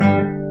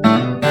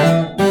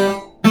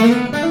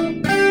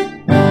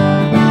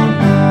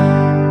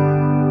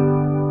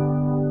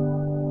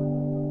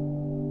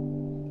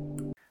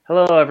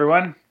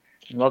everyone,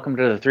 and welcome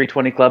to the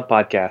 320 Club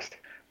podcast.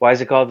 Why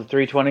is it called the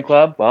 320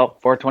 Club? Well,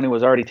 420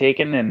 was already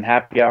taken, and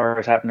happy hour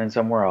is happening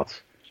somewhere else.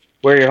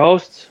 We're your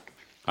hosts,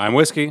 I'm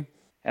Whiskey.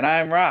 and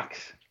I'm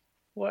Rox.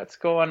 What's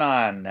going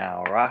on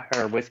now, Rock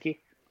or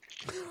Whiskey?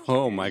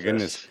 Oh my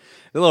goodness,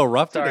 a little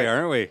rough today,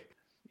 aren't we?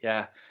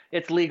 Yeah,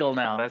 it's legal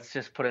now. Let's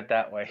just put it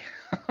that way.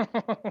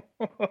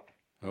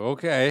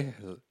 Okay,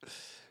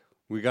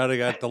 we gotta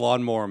get the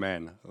lawnmower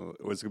man.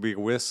 It's gonna be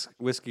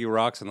whiskey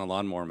rocks and the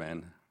lawnmower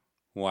man.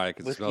 Why?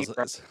 Because it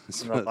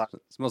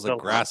smells like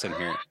grass in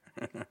here.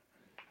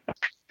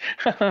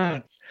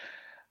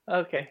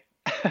 Okay.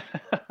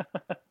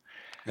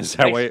 Is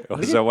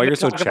that why you're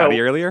so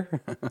chatty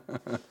earlier?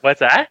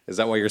 What's that? Is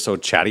that why you're so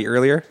chatty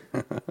earlier?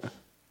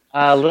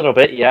 A little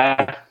bit,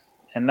 yeah.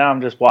 And now I'm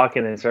just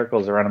walking in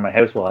circles around my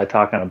house while I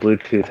talk on a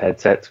Bluetooth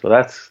headset. So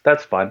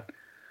that's fun.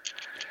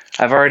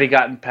 I've already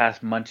gotten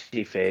past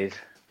munchie phase.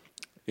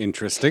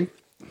 Interesting.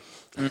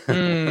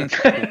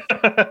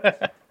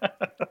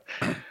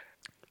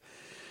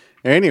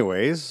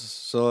 Anyways,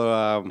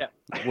 so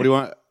what do you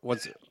want?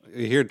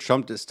 You hear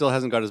Trump still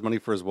hasn't got his money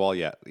for his wall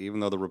yet, even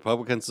though the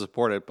Republicans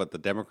support it, but the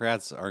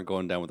Democrats aren't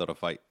going down without a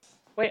fight.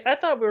 Wait, I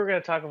thought we were going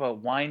to talk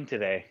about wine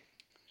today.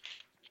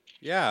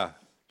 Yeah,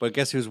 but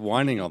guess who's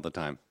whining all the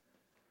time?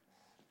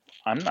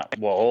 I'm not.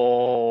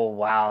 Whoa,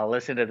 wow,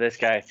 listen to this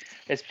guy.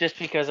 It's just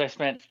because I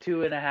spent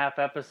 2.5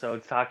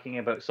 episodes talking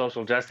about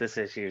social justice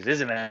issues,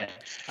 isn't it?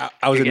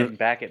 I was getting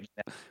back at me.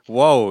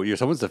 Whoa,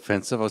 someone's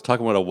defensive. I was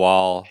talking about a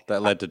wall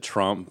that led to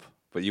Trump,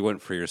 but you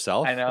went for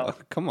yourself? I know.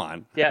 Come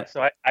on. Yeah,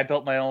 so I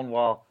built my own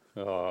wall.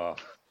 Oh,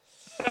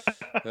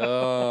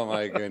 oh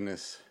my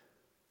goodness.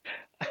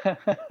 So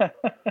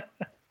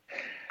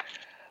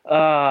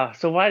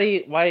why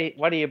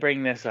do you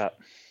bring this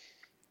up?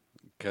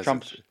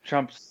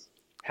 Trump's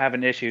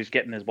having issues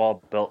getting his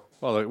wall built.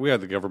 Well, we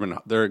have the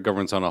government. Their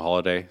government's on a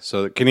holiday,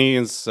 so the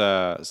Canadians,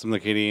 some of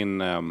the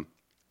Canadian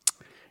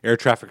air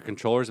traffic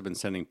controllers have been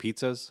sending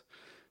pizzas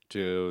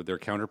to their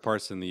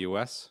counterparts in the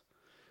U.S.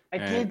 I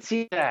did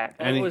see that.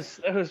 That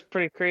was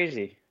pretty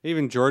crazy.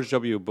 Even George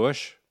W.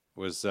 Bush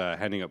was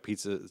handing out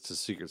pizza to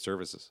Secret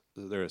Services.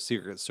 They're a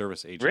Secret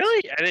Service agent.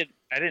 Really?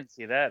 I didn't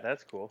see that.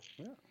 That's cool.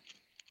 Yeah.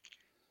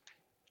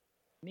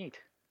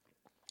 Neat.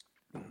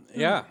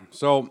 Yeah.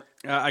 So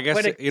I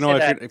guess if you're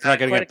not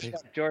getting paid,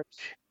 George.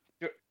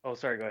 Oh,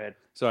 sorry. Go ahead.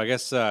 So I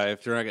guess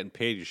if you're not getting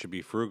paid, you should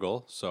be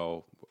frugal.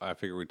 So I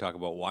figure we'd talk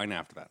about wine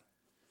after that.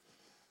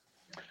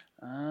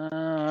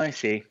 I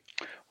see.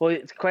 Well,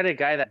 it's quite a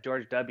guy, that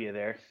George W.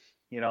 there.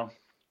 You know,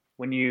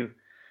 when you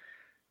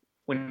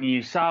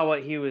saw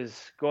what he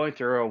was going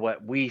through, or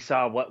what we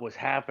saw what was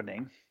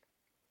happening,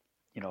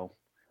 you know,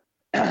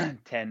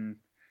 10,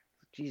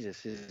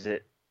 Jesus,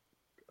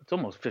 it's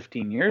almost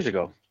 15 years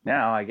ago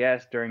now, I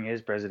guess, during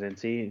his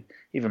presidency,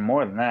 even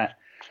more than that.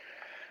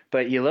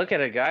 But you look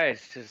at a guy,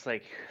 it's just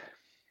like,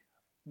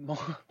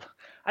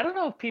 I don't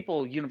know if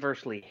people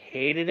universally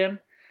hated him,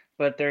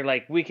 but they're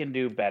like, we can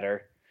do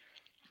better.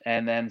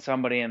 And then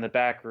somebody in the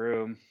back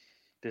room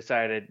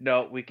decided,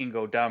 no, we can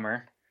go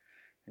dumber.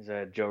 Is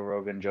a Joe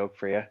Rogan joke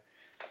for you.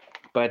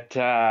 But,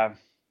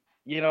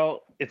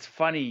 it's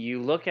funny.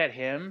 You look at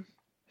him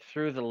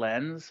through the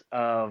lens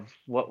of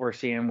what we're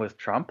seeing with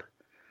Trump.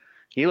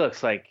 He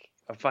looks like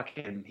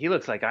he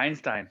looks like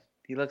Einstein.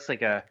 He looks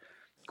like a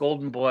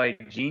golden boy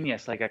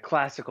genius, like a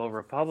classical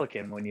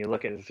Republican when you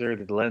look at it through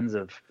the lens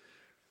of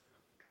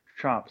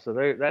Trump.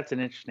 So that's an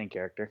interesting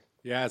character.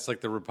 Yeah, it's like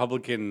the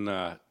Republican,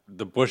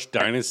 the Bush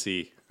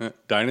dynasty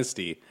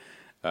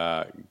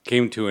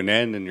came to an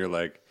end, and you're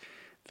like,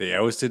 they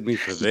ousted me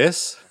for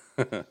this?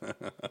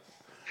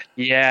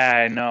 Yeah,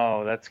 I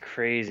know. That's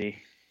crazy.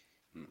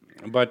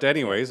 But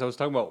anyways, I was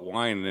talking about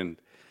wine, and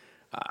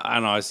I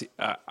don't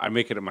know. I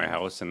make it at my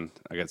house, and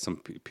I get some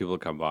people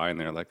to come by, and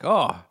they're like,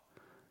 "Oh,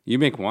 you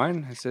make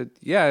wine?" I said,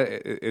 "Yeah,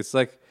 it's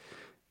like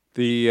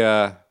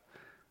the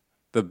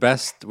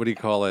best. What do you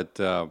call it?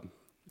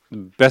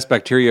 Best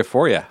bacteria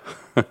for you."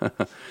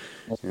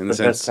 In the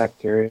sense, best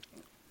bacteria.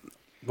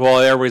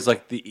 Well, everybody's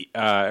like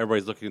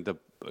everybody's looking to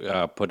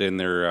put in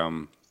their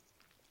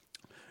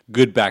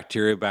good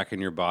bacteria back in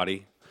your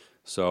body,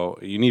 so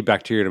you need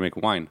bacteria to make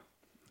wine.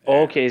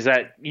 Okay,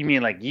 you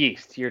mean like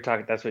yeast?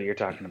 That's what you're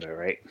talking about,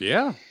 right?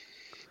 Yeah.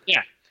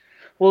 Yeah.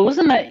 Well,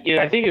 wasn't that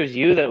I think it was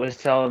you that was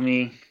telling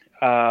me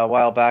a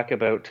while back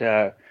about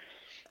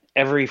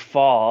every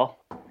fall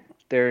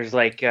there's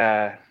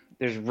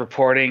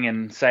reporting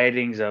and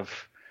sightings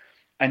of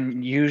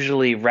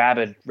unusually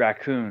rabid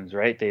raccoons,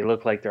 right? They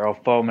look like they're all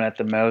foaming at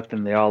the mouth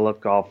and they all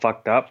look all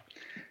fucked up.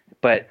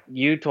 But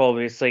you told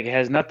me it's like it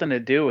has nothing to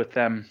do with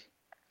them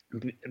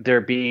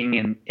there being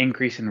an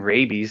increase in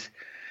rabies.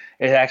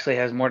 It actually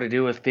has more to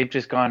do with they've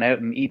just gone out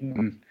and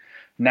eaten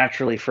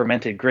naturally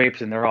fermented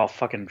grapes and they're all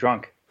fucking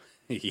drunk.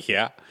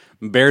 Yeah.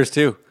 Bears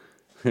too.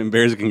 And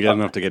bears can get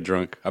enough to get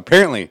drunk.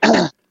 Apparently.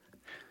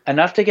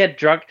 Enough to get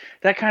drunk.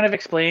 That kind of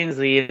explains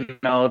the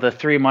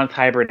 3-month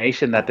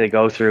hibernation that they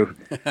go through.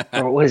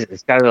 Or what is it?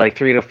 It's got to be like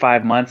 3 to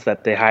 5 months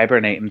that they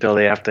hibernate until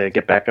they have to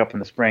get back up in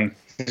the spring.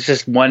 It's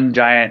just one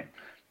giant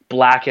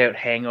blackout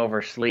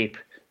hangover sleep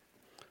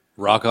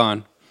Rock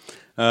on.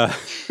 Uh,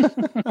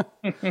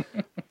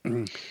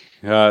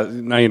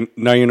 now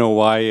you know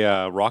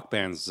why rock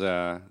bands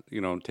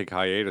take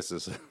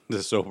hiatuses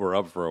to sober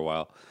up for a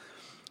while.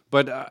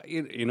 But to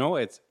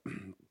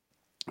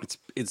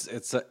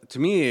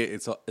me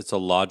it's a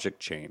logic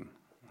chain.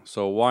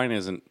 So wine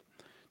isn't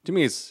to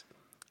me it's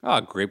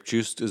grape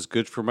juice is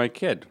good for my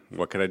kid.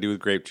 What can I do with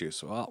grape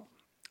juice? Well,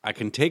 I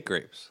can take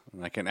grapes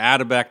and I can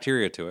add a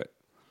bacteria to it,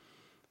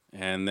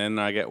 and then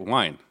I get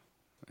wine.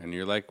 And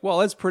you're like, well,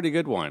 that's pretty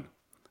good wine.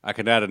 I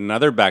could add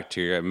another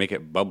bacteria and make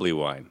it bubbly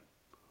wine.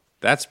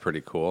 That's pretty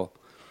cool.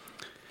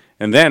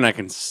 And then I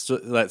can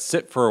let it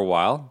sit for a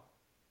while,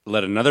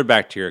 let another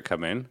bacteria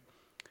come in,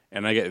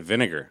 and I get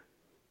vinegar.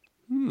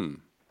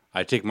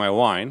 I take my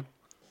wine,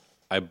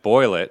 I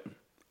boil it,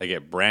 I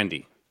get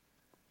brandy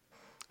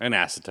and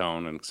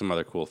acetone and some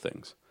other cool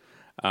things.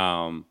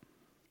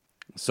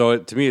 So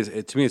to me,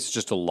 it's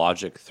just a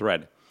logic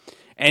thread.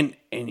 And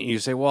you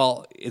say,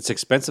 well, it's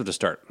expensive to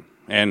start.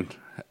 And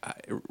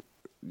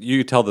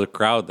you tell the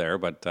crowd there,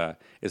 but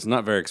it's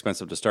not very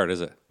expensive to start,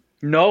 is it?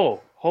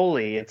 No,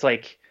 holy, it's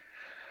like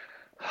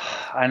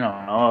I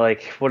don't know,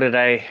 like what did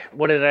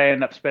I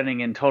end up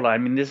spending in total? I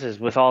mean, this is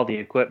with all the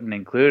equipment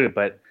included,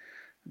 but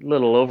a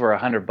little over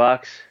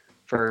 $100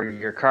 for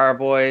your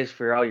carboys,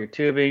 for all your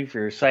tubing, for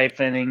your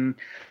siphoning,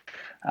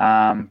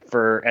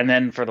 and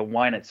then for the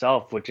wine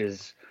itself, which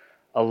is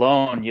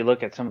alone. You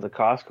look at some of the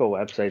Costco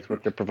websites,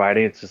 what they're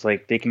providing. It's just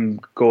like they can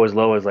go as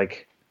low as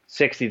like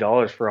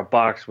 $60 for a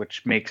box,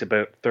 which makes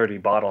about 30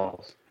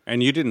 bottles.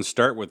 And you didn't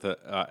start with the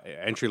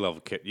entry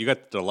level kit. You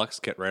got the deluxe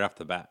kit right off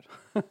the bat.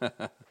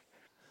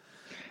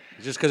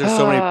 Just because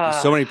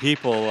there's so many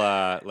people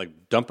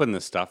like dumping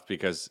this stuff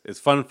because it's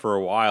fun for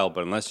a while,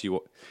 but unless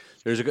you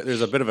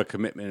there's a bit of a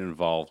commitment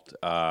involved.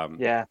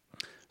 Yeah.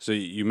 So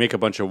you make a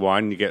bunch of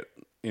wine, you get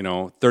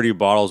 30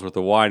 bottles worth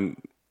of wine.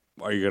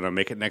 Are you gonna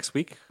make it next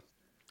week?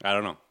 I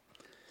don't know.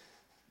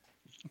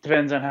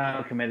 Depends on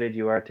how committed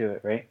you are to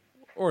it, right?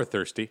 Or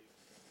thirsty.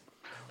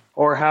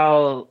 Or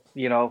how,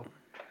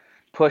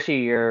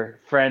 pushy your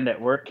friend at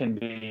work can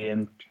be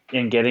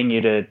in getting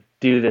you to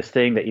do this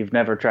thing that you've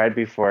never tried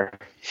before.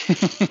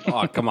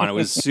 Oh, come on. It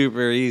was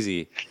super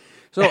easy.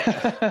 So,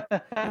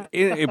 but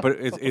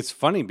it's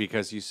funny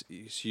because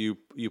you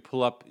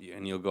pull up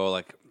and you'll go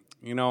like,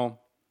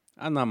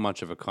 I'm not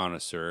much of a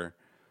connoisseur,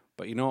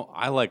 but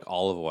I like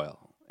olive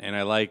oil, and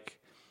I like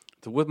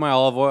with my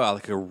olive oil, I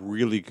like a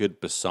really good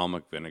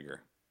balsamic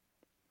vinegar.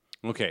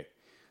 Okay,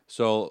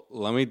 so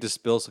let me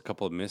dispel a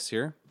couple of myths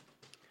here.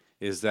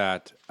 Is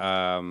that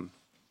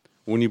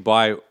when you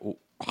buy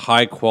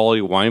high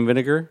quality wine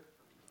vinegar,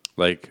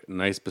 like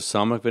nice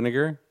balsamic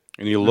vinegar,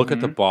 and you look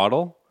at the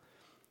bottle,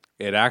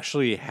 it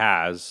actually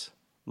has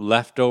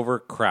leftover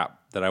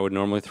crap that I would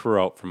normally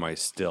throw out for my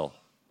still.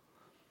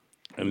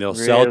 And they'll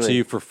sell it to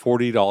you for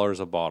 $40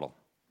 a bottle.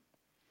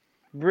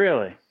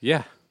 Really?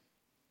 Yeah.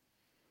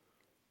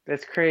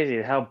 That's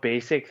crazy how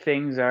basic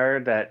things are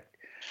that,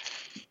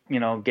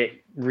 get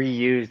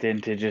reused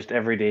into just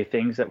everyday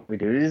things that we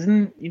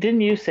do.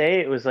 Didn't you say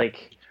it was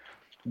like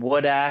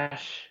wood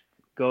ash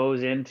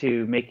goes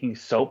into making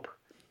soap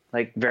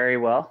like very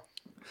well?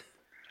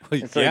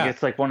 It's yeah.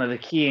 It's like one of the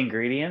key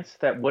ingredients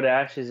that wood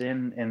ash is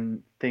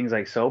in things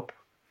like soap.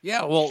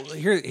 Yeah, well,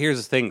 here's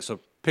the thing. So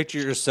picture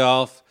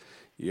yourself,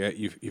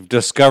 you've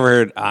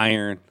discovered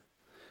iron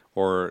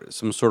or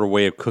some sort of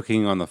way of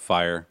cooking on the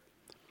fire,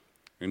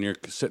 and you're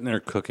sitting there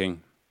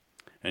cooking,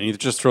 and you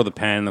just throw the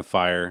pan in the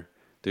fire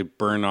to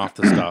burn off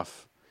the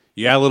stuff.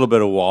 You add a little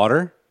bit of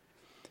water,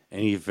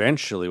 and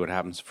eventually what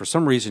happens, for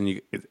some reason,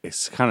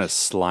 it's kind of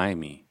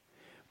slimy,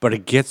 but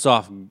it gets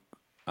off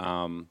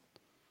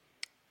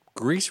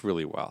grease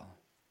really well.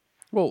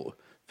 Well,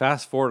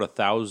 fast forward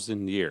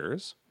 1,000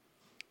 years,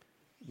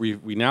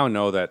 we now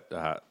know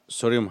that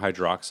sodium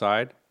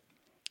hydroxide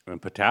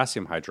and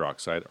potassium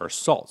hydroxide are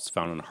salts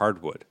found in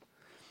hardwood.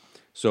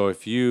 So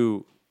if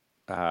you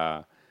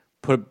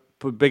put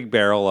a big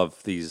barrel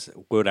of these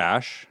wood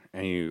ash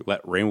and you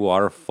let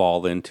rainwater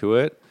fall into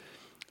it,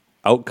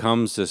 out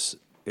comes this,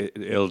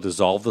 it'll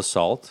dissolve the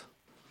salt,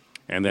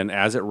 and then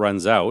as it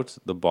runs out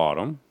the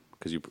bottom,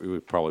 because you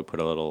would probably put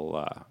a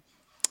little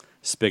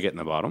spigot in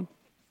the bottom,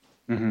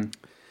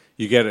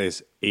 you get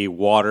a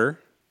water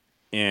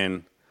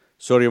and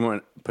sodium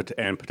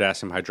and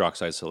potassium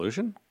hydroxide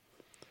solution.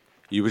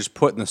 You just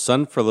put in the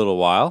sun for a little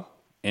while,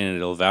 and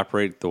it'll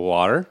evaporate the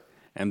water,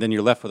 and then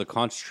you're left with a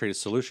concentrated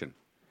solution.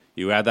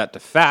 You add that to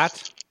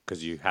fat,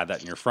 because you had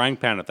that in your frying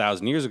pan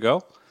 1,000 years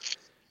ago,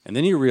 and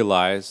then you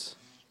realize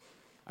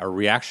a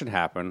reaction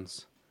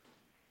happens,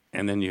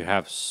 and then you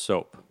have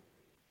soap.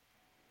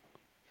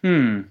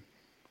 Hmm.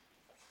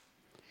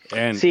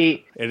 And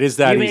see, it is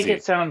that easy. You make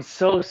it sound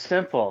so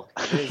simple.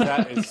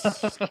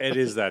 It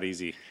is that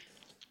easy.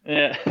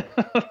 Yeah.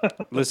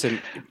 Listen,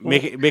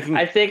 making.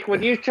 I think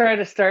when you try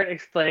to start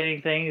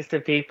explaining things to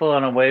people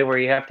in a way where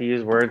you have to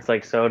use words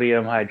like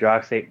sodium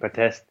hydroxide,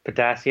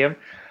 potassium,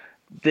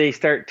 they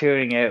start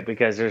tuning out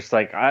because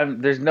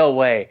there's no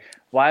way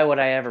why would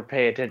I ever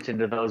pay attention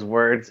to those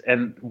words?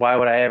 And why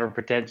would I ever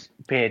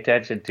pay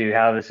attention to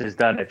how this is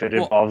done if it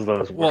Well, involves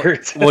those well,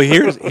 words? well.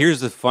 Here's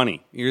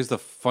the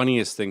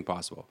funniest thing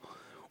possible.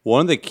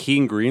 One of the key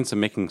ingredients in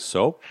making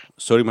soap,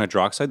 sodium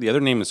hydroxide. The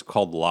other name is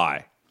called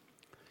lye.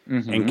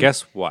 And Mm-hmm.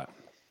 guess what?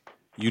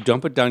 You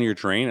dump it down your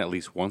drain at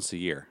least once a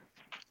year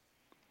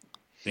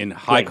in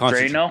high Like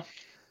concentration, Drano?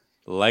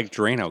 like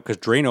Drano, because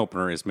drain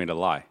opener is made of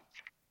lye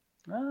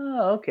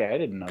Oh, okay. I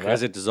didn't know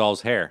because that. it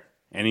dissolves hair.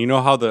 And you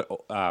know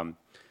how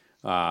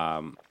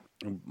um,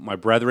 my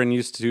brethren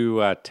used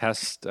to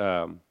test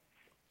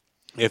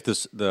if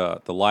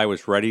the lye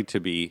was ready to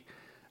be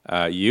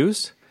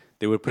used.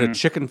 They would put a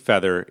chicken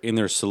feather in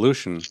their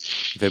solution.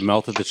 If it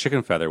melted, the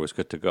chicken feather was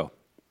good to go.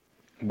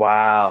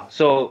 Wow.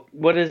 So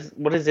what does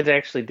it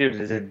actually do?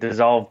 Does it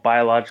dissolve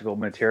biological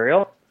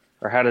material,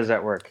 or how does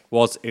that work?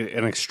 Well, it's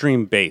an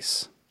extreme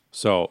base,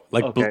 so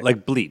Okay.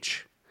 like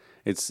bleach.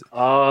 It's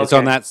Oh, it's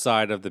on okay. that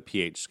side of the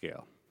pH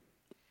scale.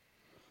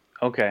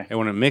 Okay. And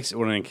when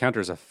it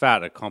encounters a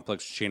fat, a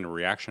complex chain of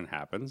reaction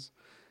happens,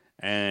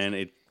 and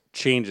it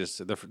changes.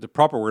 The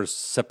proper word is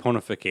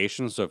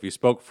saponification. So if you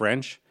spoke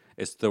French,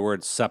 it's the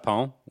word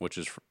sapon, which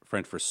is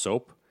French for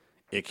soap,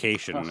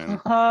 ication,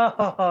 and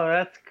Oh,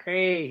 that's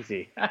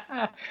crazy.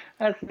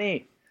 That's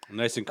neat.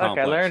 nice and Look, I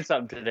complex. learned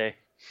something today.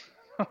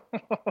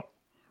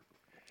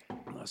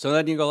 So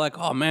then you go like,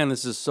 oh man,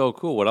 this is so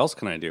cool. What else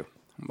can I do?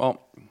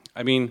 Well,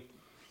 I mean,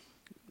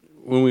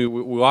 when we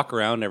walk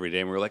around every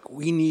day and we're like,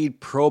 we need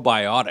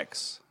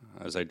probiotics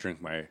as I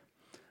drink my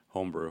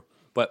homebrew,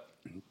 but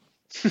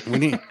we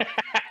need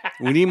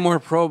we need more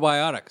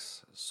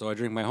probiotics. So I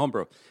drink my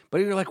homebrew. But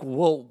you're like,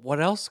 well, what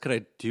else could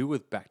I do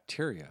with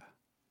bacteria?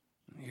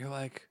 You're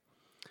like,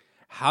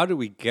 how do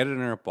we get it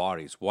in our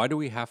bodies? Why do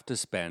we have to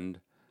spend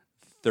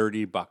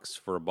 $30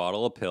 for a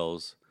bottle of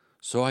pills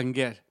so I can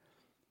get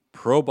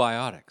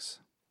probiotics?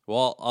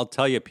 Well, I'll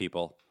tell you,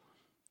 people,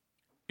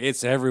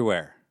 it's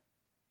everywhere.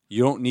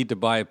 You don't need to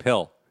buy a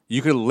pill.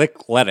 You could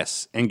lick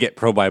lettuce and get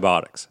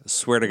probiotics. I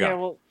swear to Yeah, God.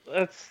 well,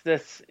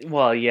 that's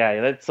well, yeah,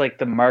 that's like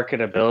the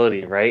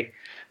marketability, right?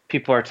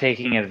 People are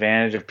taking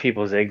advantage of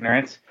people's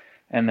ignorance,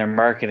 and they're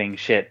marketing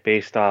shit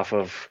based off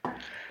of,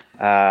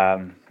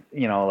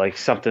 like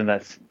something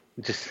that's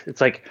just.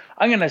 It's like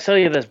I'm gonna sell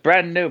you this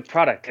brand new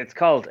product. It's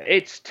called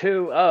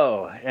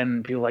H2O,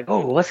 and people are like,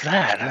 oh, what's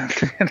that?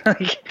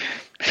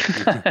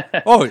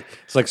 Like, Oh,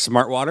 it's like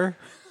smart water.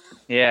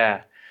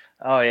 yeah.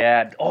 Oh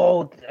yeah.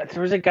 Oh,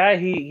 there was a guy.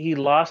 He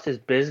lost his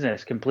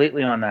business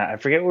completely on that. I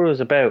forget what it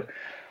was about.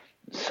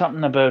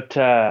 Something about.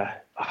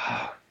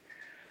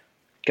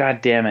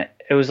 God damn it!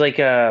 It was like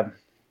it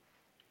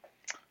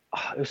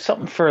was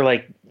something for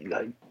like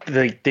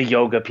the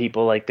yoga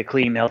people, like the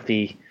clean,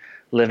 healthy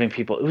living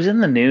people. It was in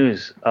the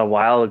news a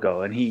while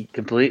ago, and he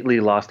completely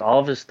lost all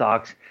of his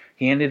stocks.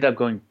 He ended up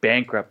going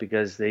bankrupt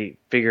because they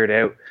figured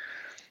out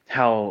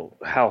how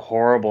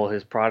horrible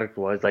his product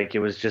was. Like it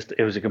was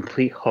a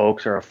complete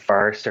hoax or a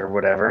farce or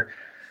whatever.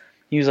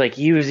 He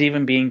was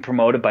even being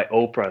promoted by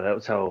Oprah. That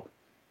was how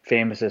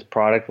famous his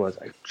product was.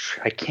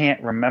 I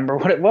can't remember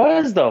what it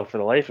was though for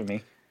the life of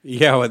me.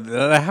 Yeah, well,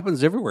 that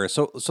happens everywhere.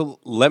 So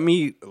let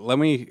me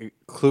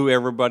clue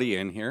everybody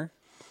in here.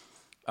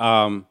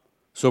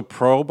 So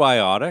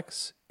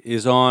probiotics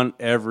is on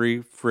every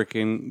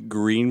freaking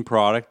green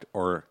product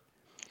or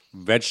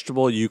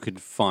vegetable you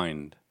could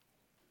find.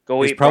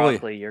 Go It's eat probably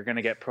broccoli. You're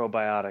gonna get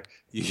probiotics.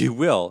 you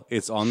will.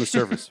 It's on the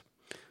surface.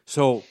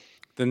 So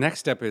the next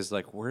step is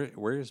like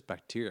where does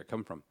bacteria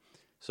come from?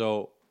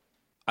 So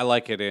I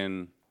like it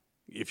in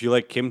if you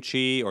like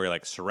kimchi or you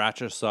like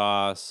sriracha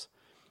sauce.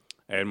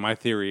 And my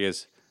theory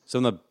is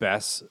some of the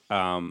best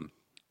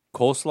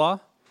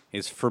coleslaw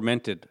is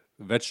fermented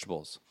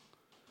vegetables.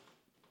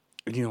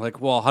 And you're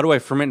like, well, how do I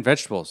ferment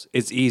vegetables?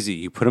 It's easy.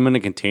 You put them in a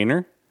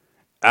container,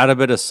 add a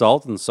bit of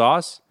salt and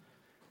sauce,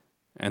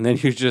 and then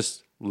you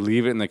just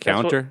leave it in the That's what.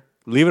 counter.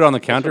 Leave it on the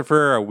That's counter what.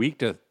 for a week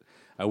to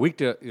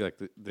like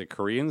the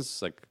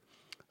Koreans like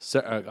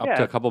up to a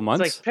Yeah, couple it's like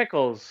months.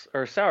 pickles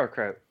or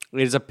sauerkraut.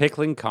 It is a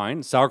pickling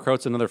kind.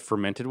 Sauerkraut's another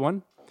fermented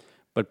one.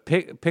 But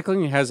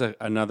pickling has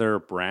another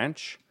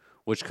branch,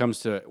 which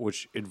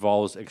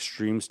involves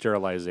extreme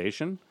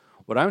sterilization.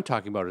 What I'm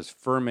talking about is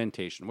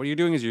fermentation. What you're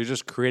doing is you're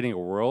just creating a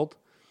world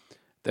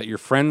that your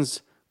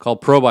friends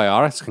called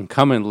probiotics can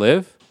come and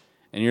live,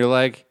 and you're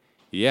like,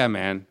 yeah,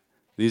 man,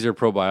 these are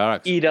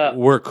probiotics. Eat up.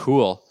 We're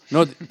cool.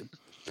 No,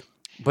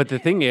 but the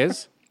thing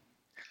is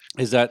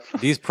that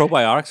these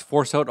probiotics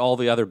force out all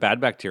the other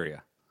bad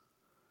bacteria.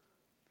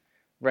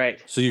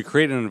 Right. So you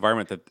create an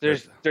environment that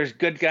There's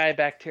good guy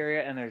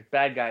bacteria and there's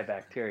bad guy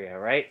bacteria,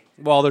 right?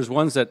 well, there's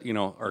ones that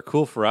are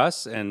cool for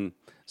us, and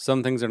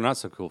some things are not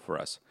so cool for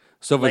us.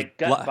 So if it's Like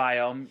gut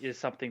biome is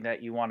something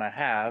that you want to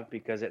have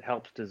because it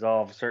helps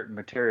dissolve certain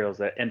materials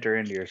that enter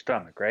into your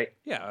stomach, right?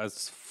 yeah,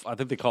 I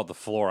think they call it the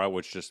flora,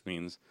 which just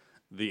means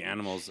the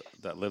animals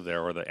that live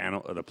there or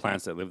the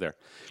plants that live there.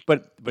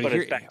 But But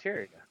here, it's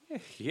bacteria.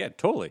 yeah,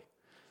 totally,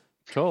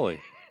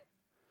 totally.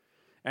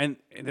 And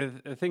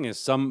the thing is,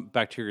 some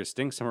bacteria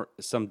stink,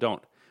 some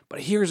don't.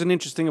 But here's an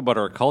interesting about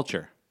our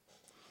culture.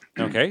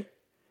 Okay,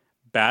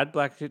 Bad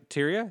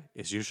bacteria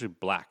is usually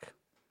black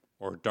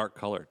or dark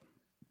colored.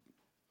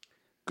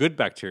 Good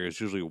bacteria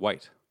is usually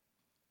white.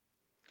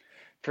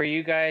 For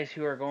you guys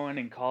who are going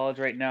in college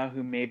right now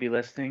who may be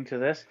listening to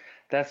this,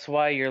 that's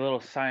why your little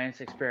science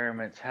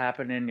experiments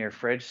happen in your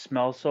fridge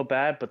smell so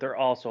bad, but they're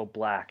also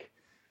black.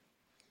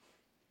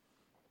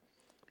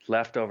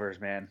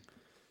 Leftovers, man.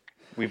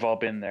 We've all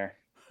been there.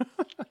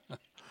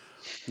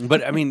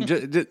 But I mean,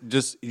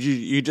 just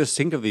you just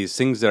think of these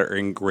things that are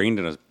ingrained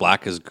in us.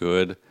 Black is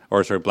good,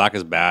 or sorry, black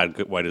is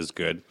bad. White is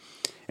good,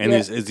 and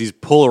these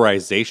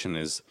polarization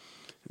is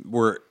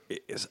where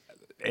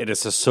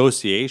its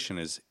association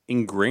is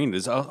ingrained.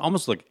 It's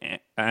almost like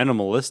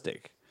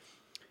animalistic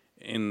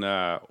in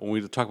when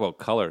we talk about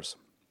colors.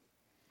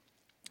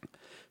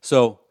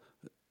 So,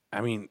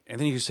 I mean, and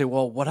then you say,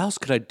 well, what else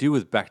could I do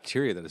with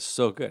bacteria that is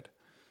so good?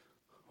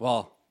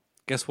 Well,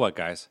 guess what,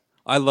 guys?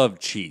 I love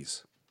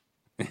cheese.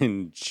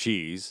 And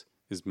cheese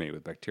is made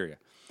with bacteria.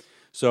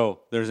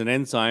 So there's an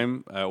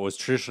enzyme was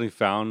traditionally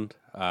found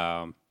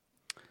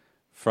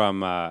from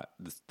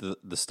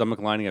the stomach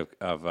lining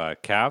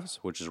of calves,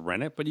 which is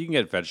rennet, but you can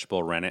get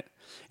vegetable rennet,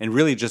 and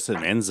really just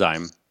an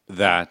enzyme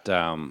that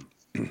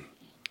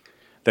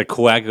that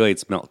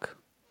coagulates milk.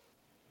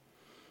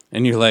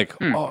 And you're like,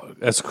 oh,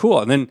 that's cool.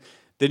 And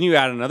then you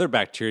add another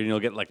bacteria, and you'll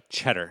get like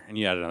cheddar, and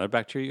you add another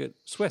bacteria, you get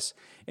Swiss.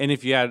 And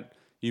if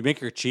you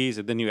make your cheese,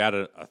 and then you add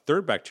a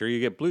third bacteria,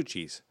 you get blue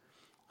cheese.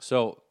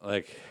 So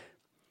like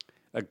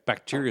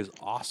bacteria is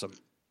awesome.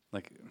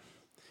 Like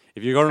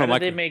if you go to How a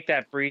do they make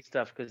that brie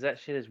stuff? Because that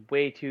shit is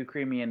way too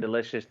creamy and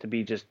delicious to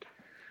be just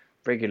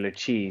regular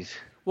cheese.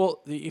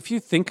 well, if you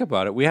think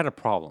about it, we had a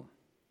problem.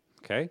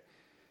 Okay,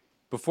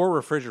 before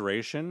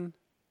refrigeration,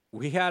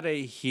 we had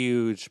a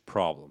huge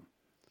problem.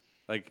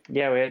 Like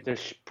Yeah, we had to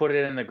put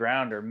it in the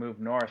ground or move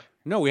north.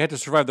 no, we had to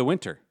survive the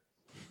winter.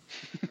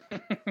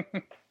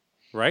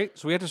 Right?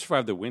 So we had to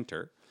survive the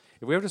winter.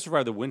 If we have to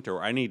survive the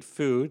winter, I need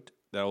food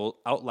that will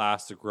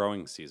outlast the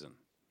growing season.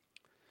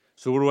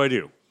 So what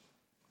do?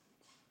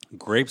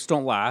 Grapes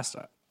don't last.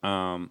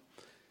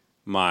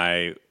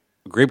 My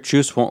grape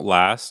juice won't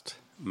last.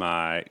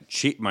 My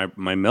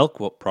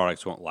milk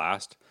products won't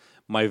last.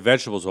 My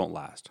vegetables won't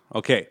last.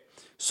 Okay,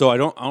 so I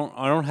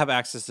don't have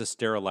access to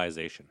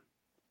sterilization.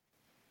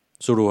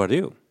 So what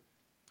do?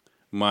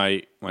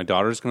 My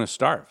daughter's going to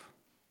starve.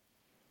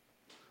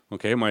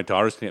 Okay, my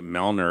daughter's going to get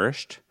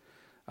malnourished.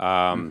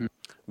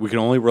 We can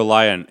only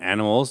rely on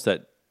animals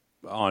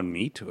on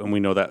meat, and we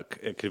know that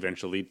it could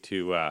eventually lead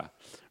to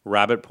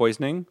rabbit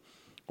poisoning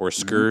or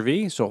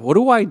scurvy. So what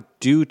do I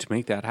do to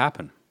make that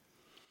happen?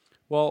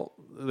 Well,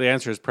 the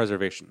answer is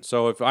preservation.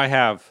 So if I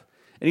have,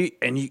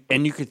 and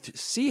you could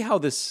see how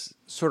this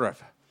sort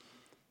of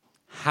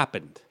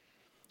happened.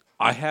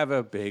 I have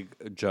a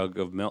big jug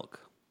of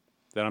milk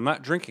that I'm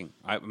not drinking.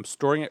 I'm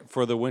storing it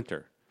for the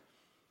winter.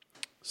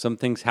 Some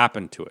things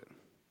happened to it,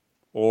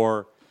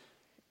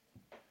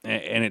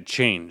 and it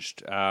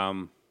changed.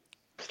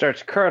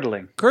 Starts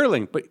curdling.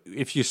 Curdling, but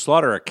if you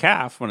slaughter a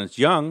calf when it's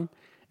young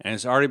and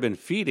it's already been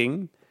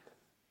feeding,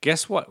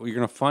 guess what? You're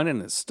going to find in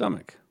its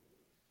stomach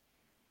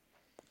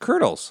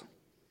curdles.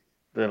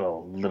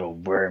 Little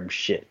worm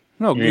shit.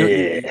 No,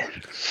 Yeah.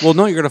 you're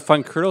going to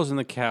find curdles in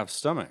the calf's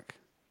stomach.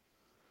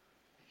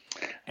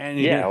 And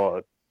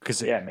because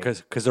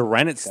the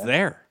rennet's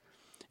there.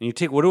 And you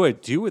take, what do I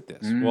do with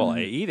this? Well, I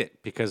eat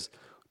it because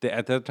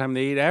at that time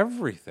they eat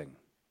everything.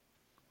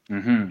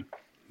 And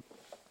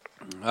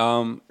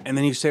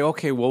then you say,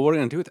 okay, well, what are we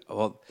going to do with it?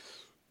 Well,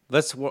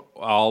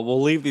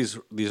 we'll leave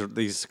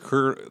these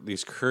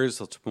curds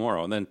till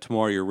tomorrow, and then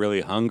tomorrow you're really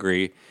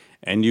hungry,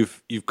 and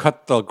you've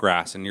cut the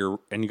grass, and you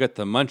got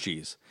the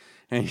munchies,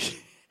 and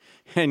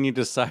you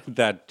decide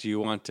that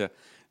you want to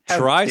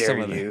try some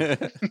of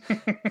it,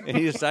 and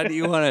you decide that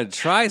you want to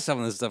try some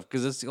of this stuff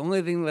because it's the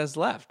only thing that's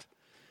left.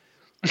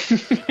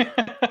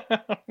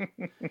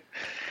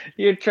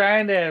 You're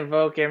trying to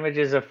invoke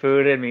images of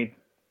food in me,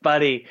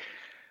 buddy.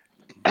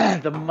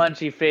 The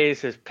munchy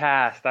phase has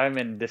passed. I'm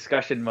in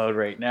discussion mode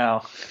right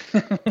now.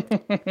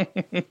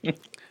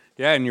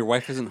 Yeah, and your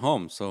wife isn't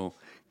home, so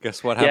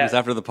guess what happens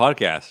after the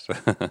podcast?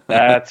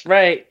 That's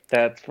right.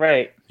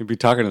 You'd be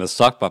talking to the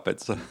sock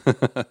puppets.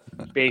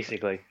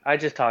 Basically, I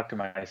just talk to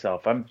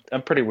myself. I'm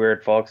pretty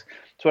weird, folks.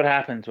 It's what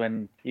happens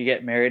when you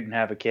get married and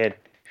have a kid.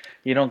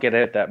 You don't get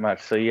out that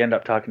much, so you end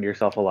up talking to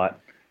yourself a lot.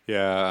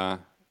 Yeah,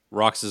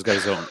 Rox has got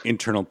his own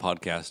internal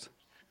podcast.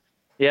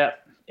 Yeah,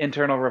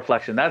 internal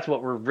reflection. That's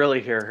what we're really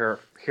here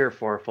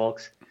for,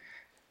 folks.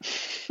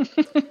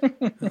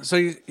 So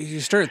you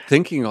start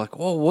thinking like,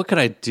 well, what could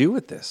I do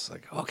with this?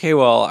 Like, okay,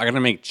 well, I'm gonna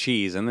make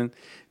cheese, and then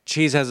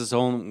cheese has its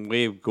own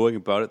way of going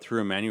about it through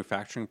a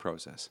manufacturing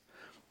process.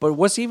 But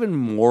what's even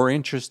more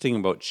interesting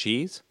about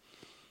cheese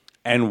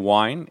and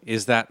wine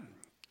is that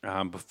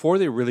before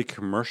they really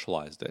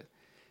commercialized it,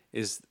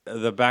 is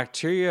the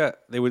bacteria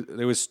they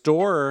would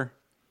store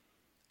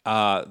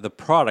the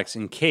products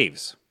in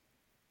caves.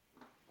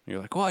 And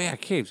you're like, oh yeah,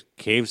 caves.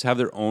 Caves have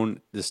their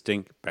own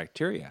distinct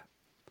bacteria.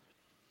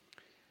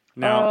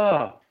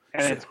 Now,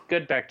 it's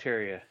good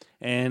bacteria.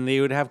 and they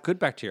would have good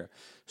bacteria.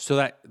 So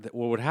that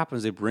what would happen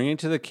is they bring it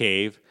into the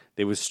cave,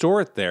 they would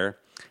store it there,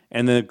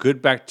 and the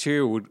good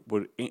bacteria would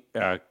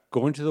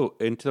go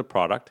into the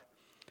product,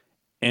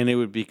 and it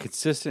would be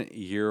consistent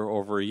year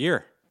over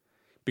year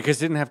because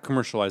they didn't have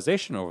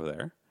commercialization over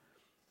there.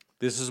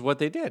 This is what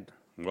they did.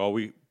 Well,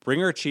 we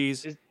bring our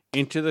cheese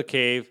into the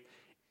cave,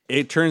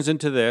 it turns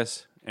into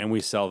this, and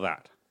we sell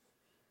that.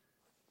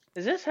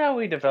 Is this how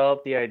we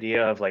developed the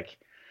idea of like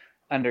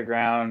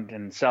underground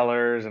and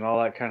cellars and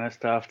all that kind of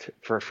stuff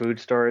for food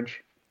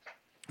storage?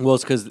 Well,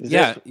 it's because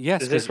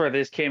Is this where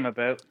this came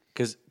about?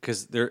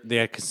 Because they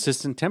had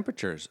consistent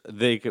temperatures.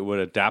 They would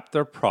adapt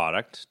their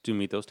product to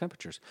meet those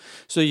temperatures.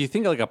 So you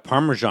think like a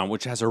Parmesan,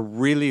 which has a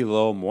really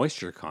low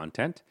moisture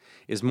content,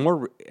 is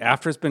more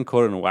after it's been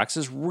coated in wax,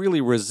 is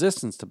really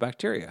resistant to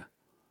bacteria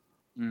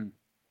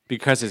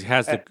because it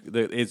has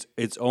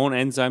its own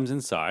enzymes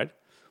inside.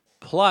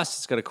 Plus,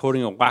 it's got a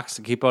coating of wax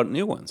to keep out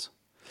new ones.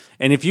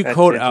 And if you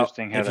coat out,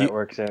 interesting how that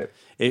works out.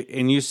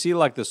 And you see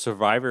like the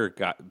Survivor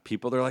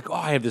people, they're like, "Oh,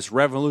 I have this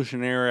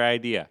revolutionary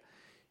idea.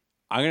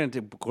 I'm going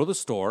to go to the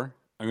store.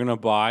 I'm going to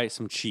buy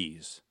some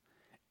cheese,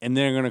 and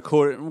then I'm going to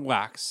coat it in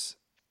wax,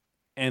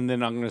 and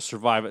then I'm going to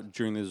survive it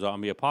during the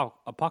zombie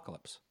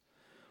apocalypse."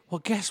 Well,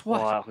 guess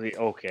what? Well,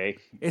 okay.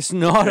 It's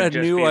not a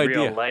Just new be idea.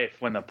 Real life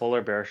when the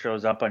polar bear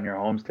shows up on your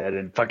homestead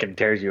and fucking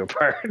tears you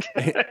apart.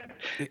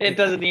 It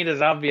doesn't need a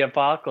zombie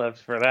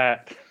apocalypse for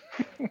that.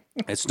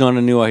 It's not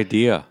a new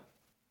idea.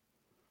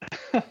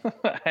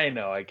 I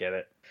know, I get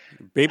it.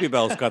 Baby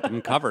Bell's got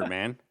them covered,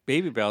 man.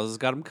 Baby Bell's has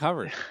got them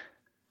covered.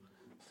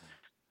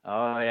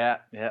 Oh yeah,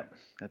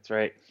 that's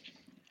right.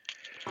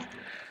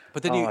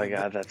 But then my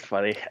god, that's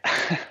funny.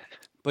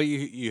 But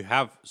you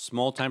have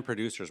small time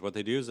producers. What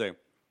they do is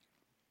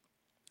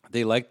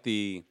they like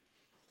the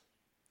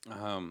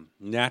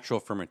natural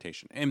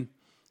fermentation, and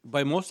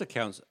by most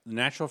accounts,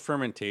 natural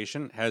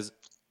fermentation has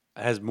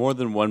more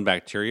than one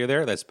bacteria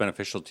there that's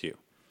beneficial to you.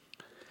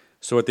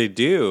 So what they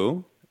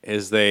do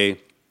is they'll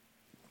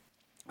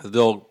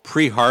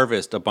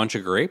pre-harvest a bunch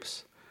of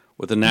grapes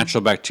with the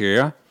natural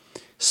bacteria,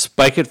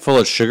 spike it full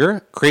of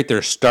sugar, create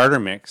their starter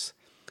mix,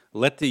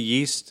 let the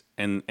yeast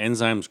and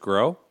enzymes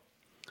grow,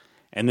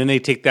 and then they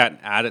take that and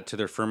add it to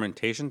their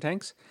fermentation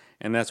tanks,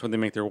 and that's when they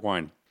make their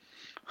wine.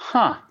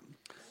 Huh.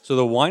 So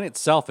the wine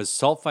itself is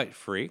sulfite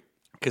free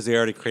because they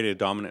already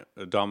created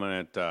a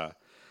dominant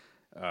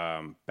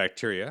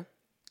bacteria.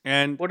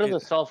 And what do the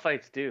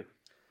sulfites do?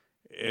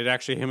 It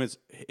actually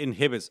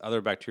inhibits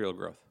other bacterial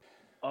growth.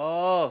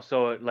 Oh,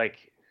 so it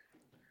like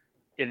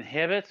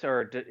inhibits,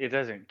 or it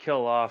doesn't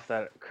kill off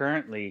that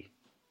currently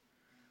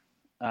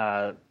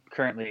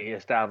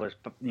established,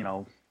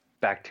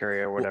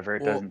 bacteria or whatever.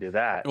 It doesn't do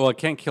that. Well, it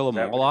can't kill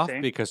them all off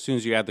because as soon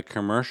as you add the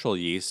commercial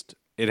yeast,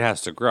 it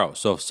has to grow.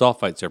 So if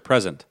sulfites are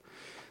present,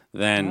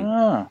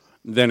 then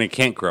it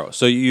can't grow.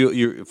 So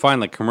you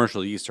find like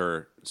commercial yeast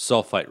are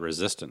sulfite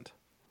resistant.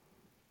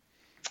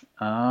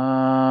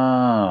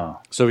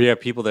 Oh. So we have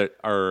people that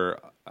are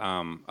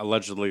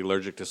allegedly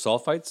allergic to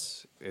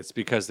sulfites. It's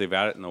because they've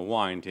added it in the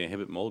wine to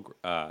inhibit mold,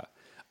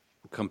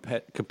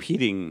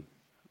 competing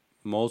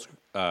mold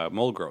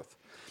growth.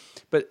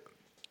 But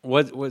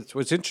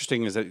what's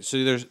interesting is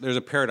that there's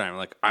a paradigm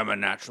like I'm a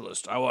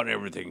naturalist. I want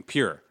everything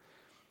pure.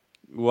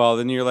 Well,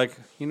 then you're like,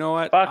 you know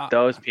what? Fuck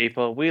those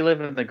people. We live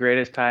in the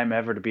greatest time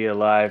ever to be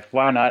alive.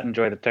 Why not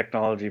enjoy the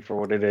technology for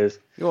what it is?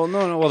 Well,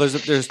 no. Well,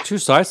 there's two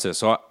sides to this.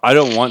 So I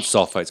don't want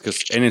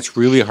sulfites and it's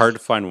really hard to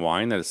find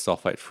wine that is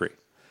sulfite free.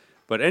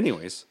 But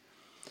anyways,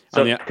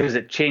 so because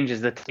it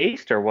changes the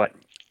taste or what?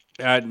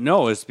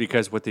 No, it's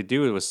because what they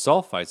do with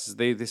sulfites is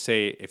they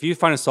say if you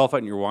find a sulfite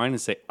in your wine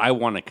and say I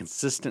want a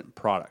consistent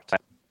product.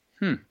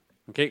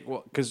 Okay,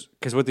 well, because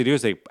what they do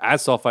is they add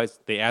sulfites,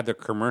 they add their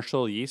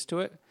commercial yeast to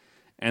it.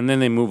 And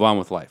then they move on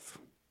with life.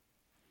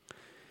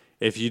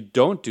 If you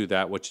don't do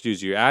that, what you do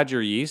is you add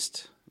your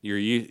yeast,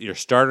 your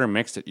starter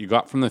mix that you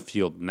got from the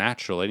field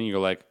naturally, and you're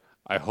like,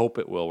 I hope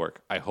it will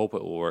work. I hope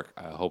it will work.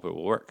 I hope it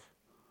will work.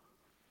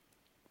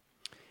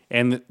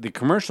 And the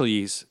commercial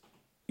yeast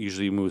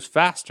usually moves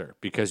faster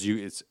because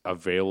it's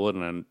available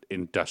in an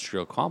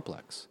industrial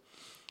complex.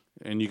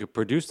 And you can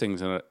produce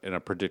things in a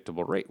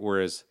predictable rate.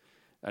 Whereas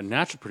a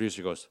natural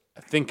producer goes,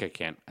 I think I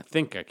can. I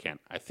think I can.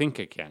 I think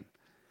I can.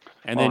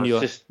 And then it's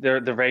just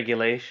the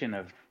regulation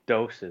of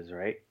doses,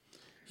 right?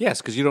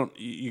 Yes, because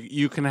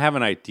you can have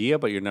an idea,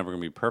 but you're never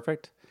going to be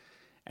perfect,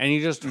 and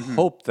you just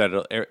hope that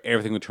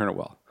everything will turn out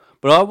well.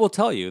 But I will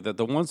tell you that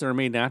the ones that are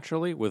made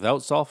naturally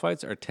without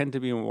sulfites tend to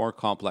be more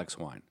complex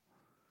wine.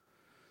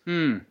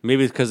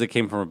 Maybe it's because they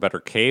came from a better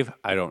cave.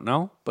 I don't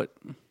know, but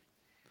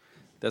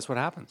that's what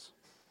happens.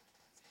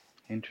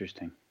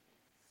 Interesting.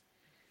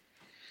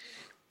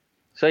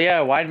 So yeah,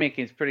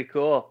 winemaking is pretty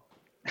cool.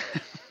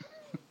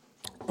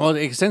 Well,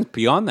 it extends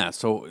beyond that.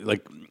 So,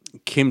 like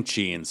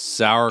kimchi and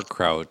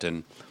sauerkraut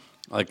and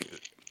like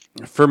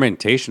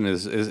fermentation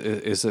is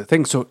a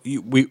thing. So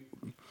what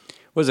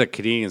was that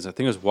Canadians? I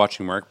think I was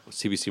watching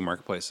CBC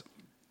Marketplace.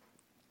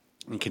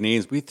 And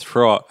Canadians, we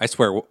throw out, I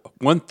swear,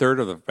 1/3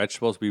 of the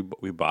vegetables we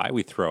buy,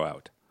 we throw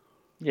out.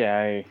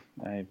 Yeah,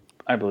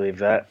 I I believe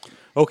that.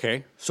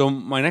 Okay, so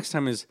my next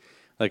time is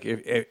like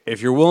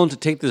if you're willing to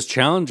take this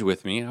challenge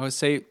with me, I would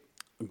say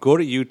go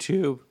to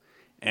YouTube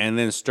and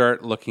then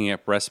start looking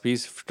at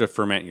recipes to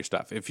ferment your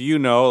stuff. If you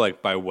know,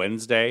 like by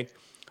Wednesday,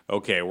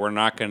 okay, we're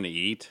not going to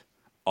eat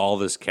all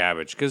this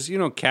cabbage because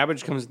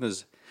cabbage comes in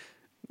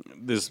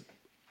this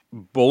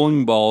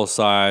bowling ball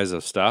size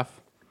of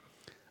stuff.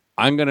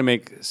 I'm going to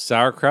make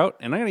sauerkraut,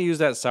 and I'm going to use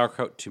that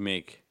sauerkraut to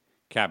make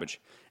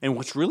cabbage. And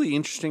what's really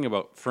interesting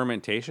about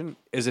fermentation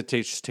is it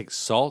just takes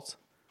salt.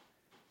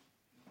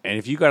 And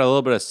if you got a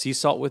little bit of sea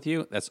salt with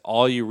you, that's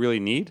all you really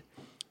need,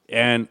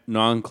 and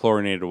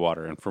non-chlorinated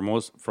water. And for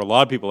a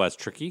lot of people, that's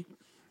tricky.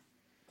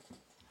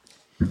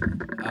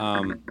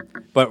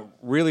 But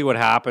really, what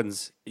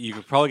happens, you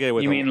could probably get it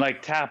with. You mean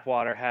like tap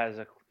water has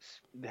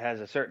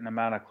a certain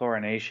amount of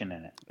chlorination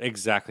in it?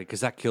 Exactly,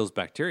 because that kills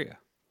bacteria.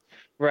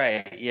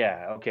 Right.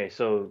 Yeah. Okay.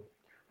 So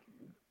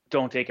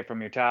don't take it from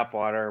your tap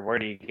water. Where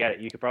do you get it?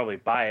 You could probably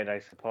buy it, I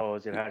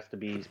suppose. It has to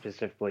be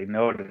specifically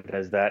noted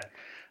as that.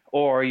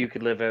 Or you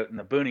could live out in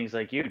the boonies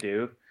like you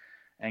do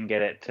and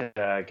get it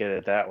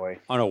that way.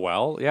 On a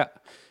well, yeah.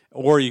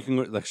 Or you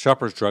can, like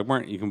Shoppers Drug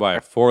Mart, you can buy a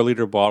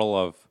 4-liter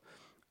bottle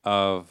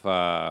of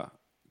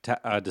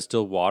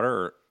distilled water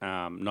or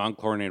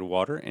non-chlorinated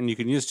water, and you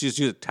can just use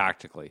it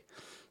tactically.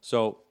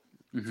 So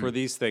for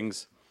these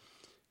things,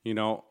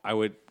 I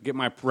would get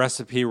my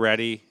recipe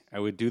ready. I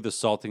would do the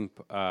salting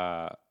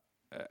to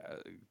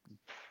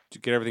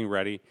get everything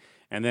ready,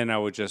 and then I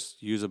would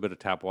just use a bit of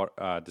tap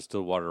water,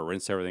 distilled water to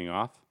rinse everything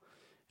off,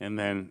 and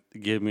then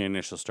give me an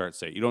initial start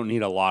state. You don't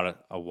need a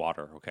lot of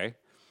water, okay?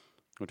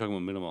 We're talking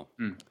about minimal.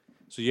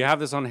 So you have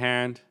this on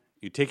hand.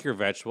 You take your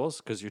vegetables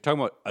because you're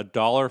talking about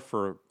 $1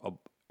 for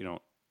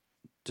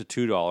to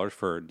 $2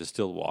 for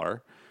distilled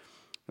water,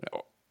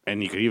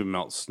 and you could even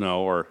melt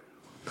snow or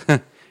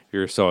if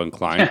you're so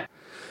inclined.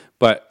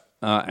 But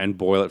and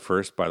boil it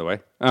first, by the way.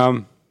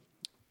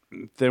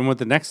 Then what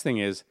the next thing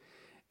is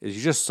you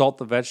just salt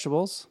the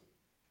vegetables.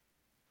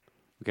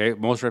 Okay,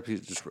 most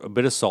recipes just a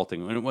bit of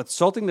salting. And what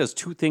salting does,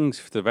 two things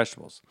for the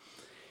vegetables.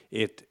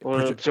 It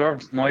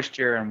absorbs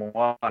moisture and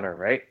water,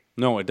 right?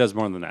 No, it does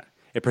more than that.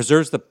 It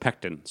preserves the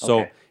pectin.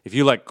 So Okay. if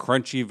you like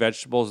crunchy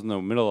vegetables in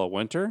the middle of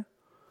winter,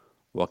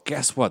 well,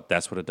 guess what?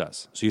 That's what it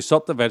does. So you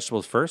salt the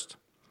vegetables first,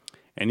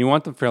 and you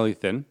want them fairly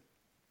thin.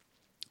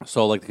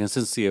 So like the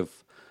consistency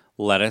of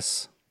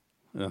lettuce,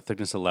 the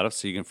thickness of lettuce,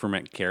 so you can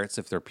ferment carrots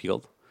if they're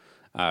peeled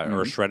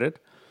or shredded.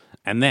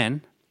 And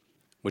then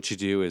what you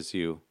do is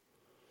you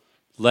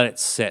let it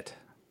sit.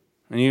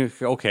 And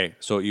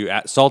so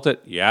you salt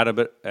it, you add a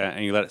bit,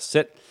 and you let it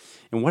sit.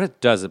 And what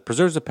it does, it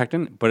preserves the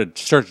pectin, but it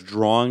starts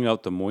drawing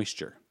out the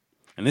moisture.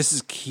 And this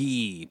is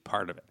key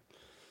part of it.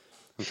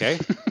 Okay?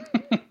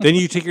 Then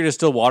you take your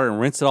distilled water and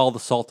rinse all the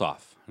salt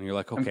off. And you're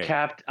like,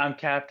 okay. I'm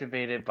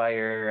captivated by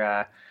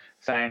your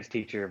science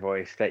teacher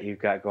voice that you've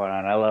got going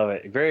on. I love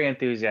it. Very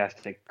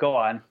enthusiastic. Go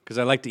on. Because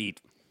I like to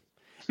eat.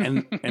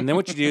 And then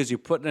what you do is you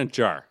put it in a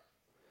jar.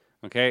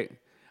 Okay?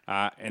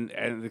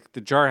 And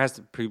the jar has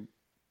to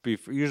be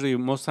usually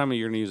most of the time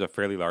you're going to use a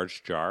fairly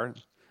large jar.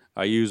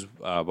 I use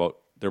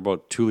they're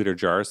about 2-liter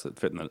jars that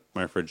fit in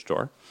my fridge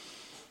door.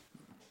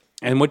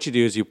 And what you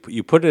do is you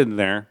put it in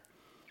there,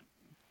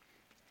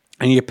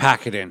 and you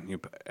pack it in.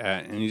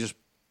 And you just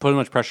put as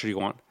much pressure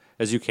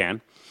as you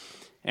can.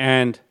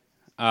 And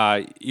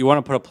you want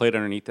to put a plate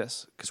underneath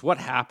this, because what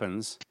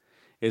happens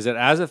is that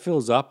as it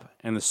fills up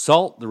and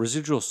the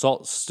residual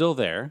salt is still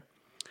there,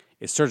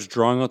 it starts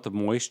drawing out the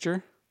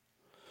moisture.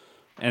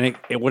 And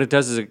what it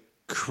does is it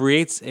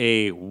creates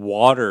a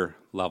water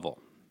level.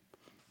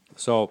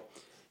 So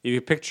if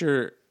you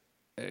picture,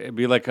 it'd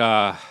be like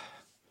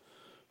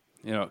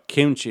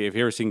kimchi. If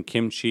you ever seen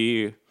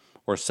kimchi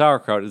or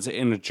sauerkraut, it's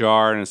in a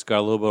jar and it's got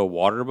a little bit of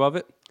water above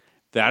it.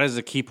 That is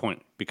a key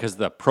point, because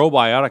the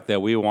probiotic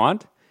that we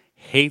want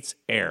hates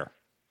air.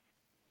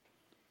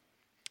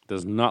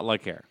 Does not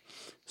like air.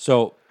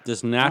 So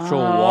this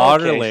natural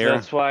water layer. So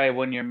that's why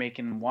when you're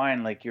making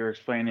wine, like you were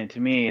explaining to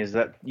me, is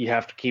that you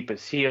have to keep it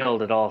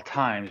sealed at all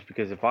times,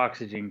 because if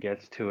oxygen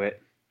gets to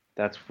it,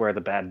 that's where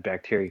the bad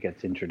bacteria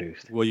gets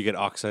introduced. Well, you get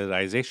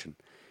oxidization.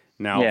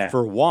 Now,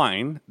 for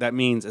wine, that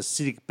means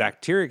acidic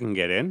bacteria can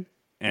get in,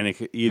 and it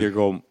could either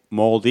go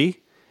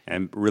moldy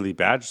and really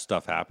bad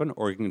stuff happen,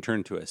 or it can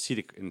turn to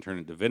acetic and turn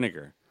into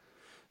vinegar.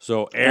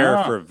 So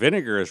air for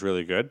vinegar is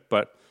really good,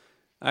 but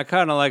I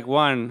kind of like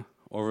wine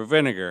over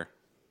vinegar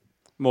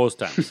most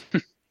times.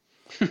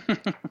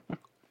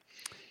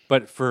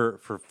 But for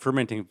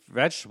fermenting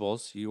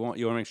vegetables, you want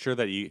to make sure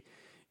that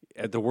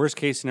at the worst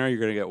case scenario, you're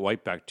going to get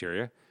white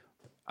bacteria.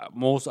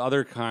 Most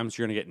other times,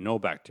 you're going to get no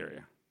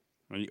bacteria,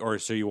 or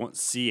so you won't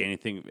see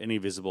any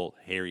visible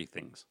hairy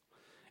things.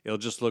 It'll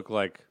just look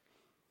like,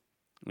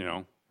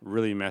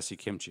 really messy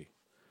kimchi.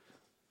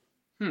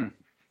 And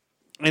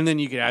then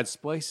you can add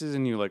spices,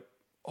 and you're like,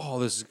 oh,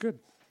 this is good.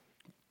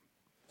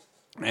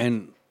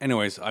 And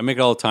anyways, I make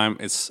it all the time.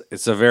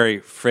 It's a very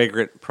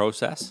fragrant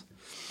process.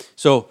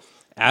 So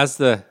as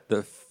the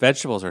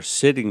vegetables are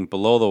sitting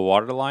below the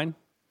water line,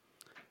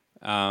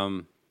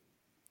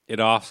 it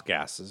off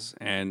gases,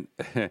 and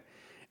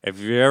If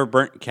you've ever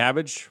burnt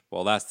cabbage,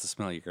 well, that's the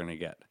smell you're gonna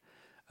get.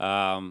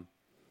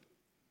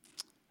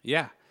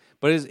 Yeah,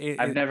 but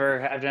I've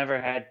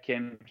never had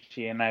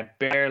kimchi, and I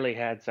barely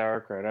had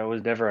sauerkraut. I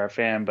was never a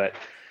fan, but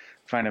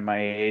finding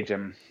my age,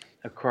 I'm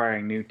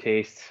acquiring new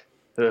tastes.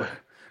 Ugh,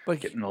 but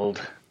getting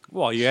old.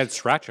 well, you had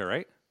sriracha,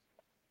 right?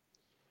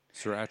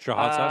 Sriracha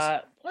hot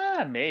sauce.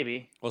 Well,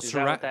 maybe. Well, Is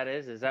that what that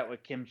is? Is that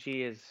what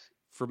kimchi is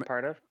Ferme-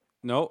 part of?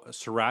 no,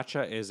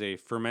 sriracha is a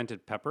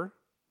fermented pepper.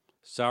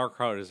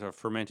 Sauerkraut is a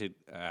fermented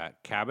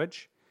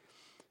cabbage.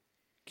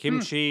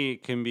 Kimchi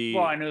can be.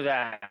 Well, I knew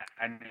that.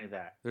 I knew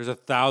that. There's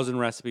 1,000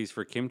 recipes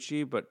for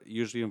kimchi, but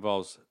usually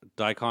involves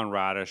daikon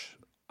radish,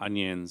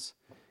 onions,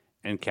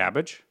 and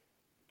cabbage,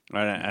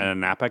 and a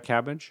napa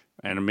cabbage,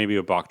 and maybe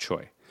a bok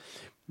choy.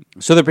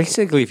 So they're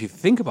basically, if you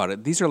think about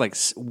it, these are like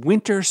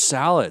winter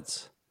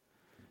salads,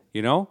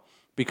 you know,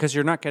 because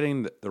you're not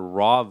getting the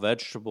raw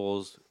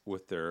vegetables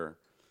with their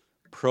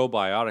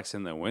probiotics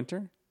in the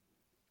winter.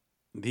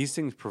 These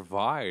things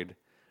provide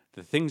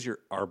the things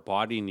our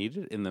body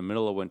needed in the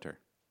middle of winter.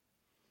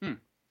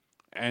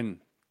 And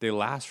they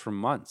last for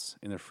months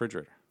in the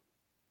refrigerator.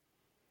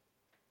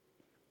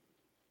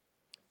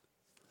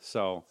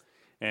 So,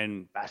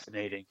 and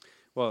Fascinating.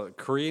 well,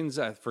 Koreans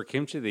for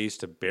kimchi, they used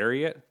to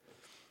bury it.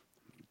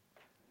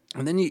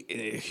 And then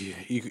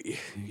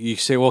you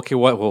say, well, okay,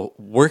 what? Well,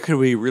 where could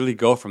we really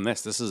go from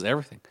this? This is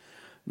everything.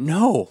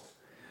 No,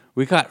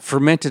 we got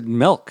fermented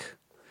milk.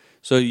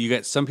 So you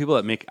got some people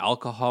that make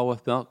alcohol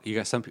with milk. You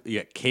got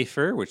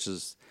kefir, which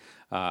is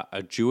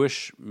a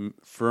Jewish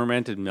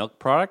fermented milk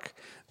product.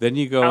 Then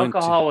you go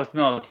alcohol with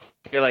milk.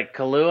 You're like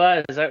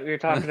Kahlua. Is that what you're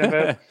talking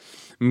about?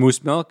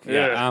 Moose milk.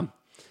 Yeah.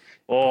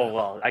 Oh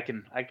well, I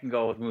can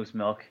go with moose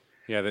milk.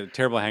 Yeah, the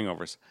terrible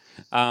hangovers.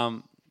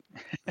 I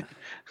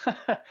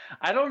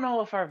don't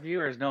know if our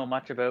viewers know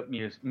much about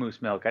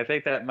moose milk. I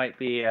think that might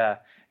be an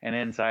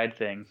inside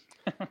thing.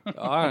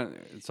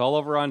 It's all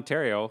over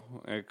Ontario.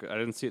 I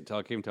didn't see it till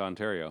I came to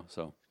Ontario.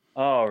 So.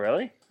 Oh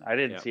really? I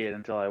didn't see it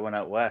until I went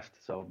out west.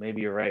 So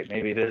maybe you're right.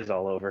 Maybe it is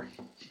all over.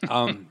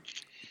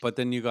 But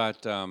then you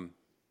got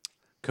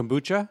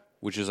kombucha,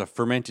 which is a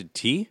fermented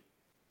tea.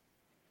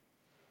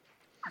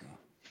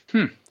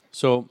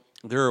 So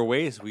there are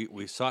ways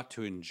we sought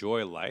to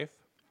enjoy life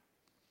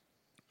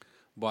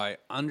by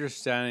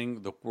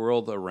understanding the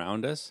world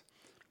around us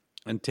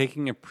and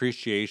taking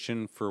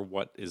appreciation for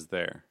what is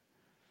there.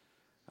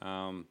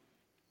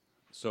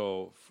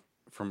 So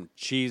from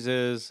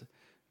cheeses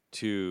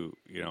to,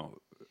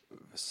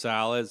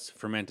 salads,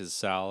 fermented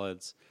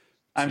salads.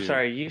 I'm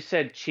sorry, you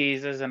said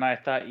cheeses, and I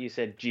thought you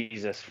said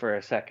Jesus for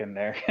a second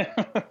there.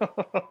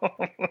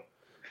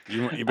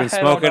 You've been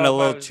smoking a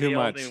little too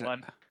much.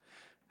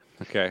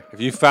 Okay, if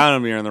you found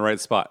them, you're in the right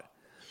spot.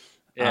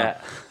 Yeah.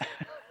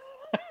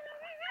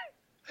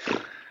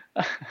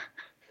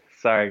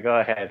 Sorry, go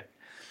ahead.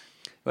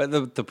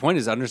 But the point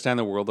is understand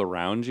the world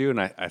around you, and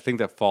I think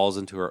that falls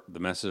into the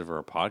message of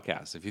our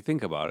podcast. If you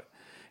think about it,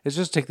 it's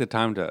just take the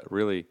time to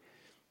really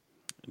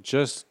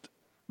just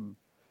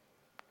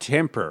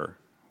temper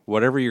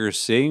whatever you're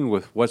seeing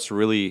with what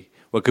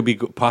could be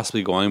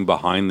possibly going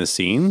behind the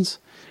scenes,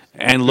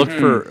 and look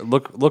for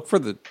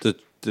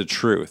the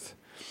truth.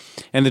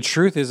 And the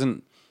truth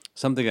isn't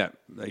something that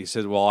you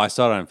said, well, I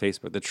saw it on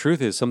Facebook. The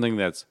truth is something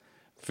that's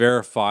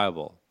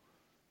verifiable,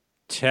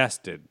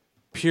 tested,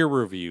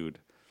 peer-reviewed,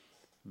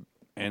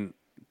 and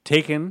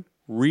taken,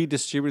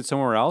 redistributed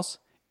somewhere else,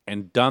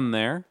 and done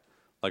there,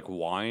 like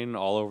wine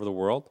all over the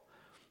world.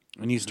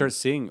 And you start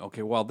seeing,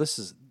 okay, well, this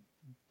is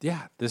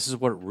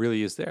what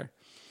really is there.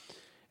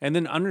 And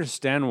then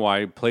understand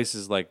why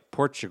places like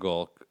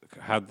Portugal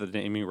have the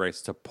naming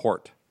rights to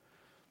port.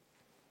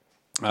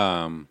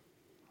 And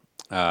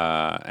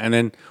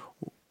then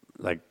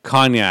like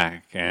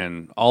cognac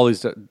and all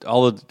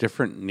the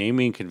different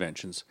naming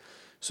conventions.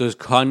 So is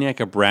cognac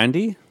a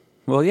brandy?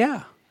 Well,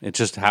 yeah, it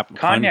just happened.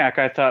 Cognac,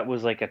 I thought,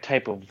 was like a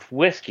type of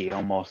whiskey,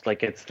 almost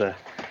like it's the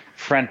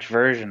French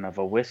version of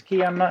a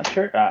whiskey. I'm not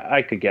sure.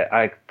 I could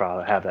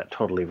probably have that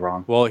totally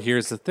wrong. Well,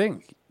 here's the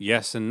thing: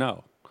 yes and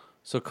no.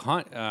 So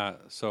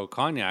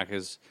cognac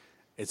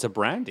it's a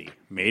brandy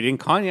made in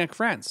Cognac,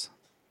 France.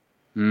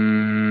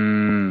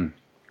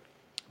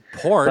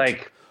 Port,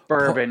 like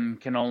bourbon,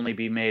 can only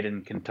be made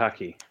in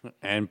Kentucky,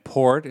 and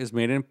port is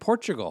made in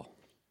Portugal.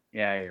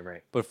 Yeah, you're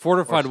right. But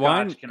fortified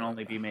wine can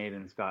only be made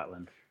in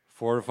Scotland.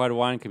 Fortified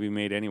wine can be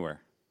made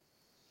anywhere.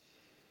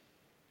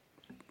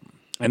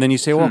 And then you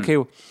say, well, okay,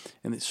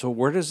 and so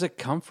where does it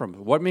come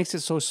from? What makes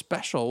it so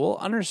special? Well,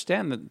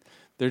 understand that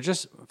they're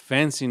just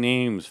fancy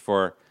names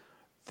for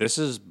this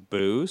is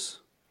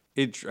booze.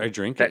 I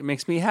drink it. It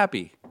makes me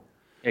happy.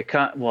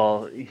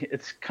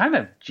 It's kind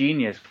of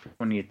genius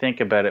when you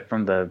think about it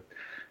from the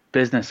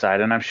business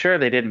side, and I'm sure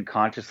they didn't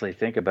consciously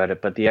think about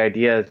it, but the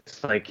idea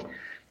is like,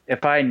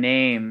 if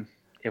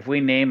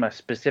we name a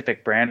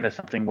specific brand of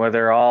something where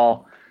they're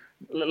all,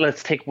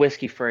 let's take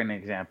whiskey for an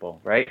example,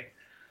 right?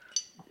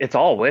 It's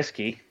all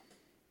whiskey,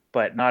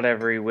 but not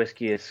every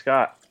whiskey is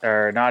Scotch,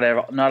 or not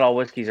all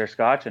whiskeys are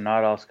Scotch, and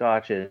not all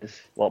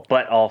Scotches,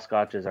 but all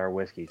Scotches are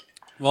whiskeys.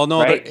 Well,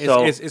 no, right?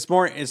 So it's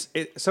more.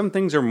 Some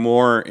things are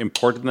more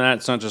important than that.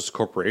 It's not just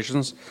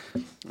corporations.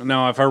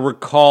 Now, if I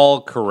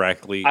recall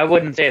correctly, I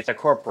wouldn't say it's a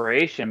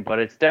corporation, but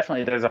it's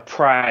definitely there's a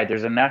pride.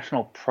 There's a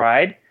national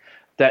pride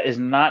that is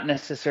not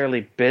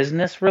necessarily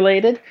business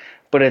related,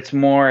 but it's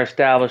more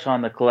established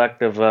on the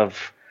collective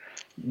of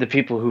the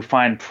people who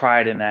find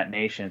pride in that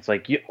nation. It's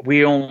like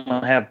we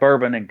only have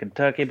bourbon in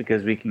Kentucky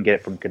because we can get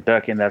it from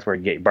Kentucky, and that's where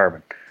you get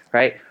bourbon,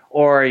 right?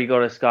 Or you go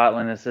to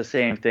Scotland, it's the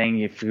same thing.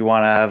 If you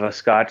want to have a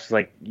Scotch, it's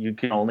like you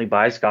can only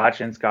buy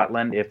Scotch in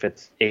Scotland if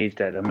it's aged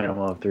at a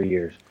minimum of 3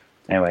 years.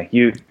 Anyway,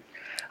 no,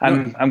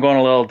 I'm going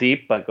a little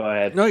deep, but go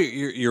ahead. no,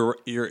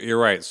 you're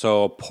right.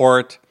 So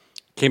port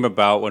came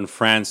about when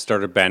France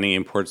started banning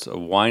imports of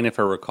wine, if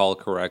I recall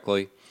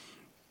correctly.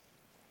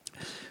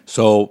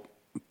 So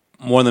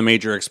one of the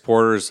major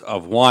exporters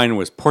of wine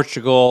was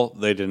Portugal.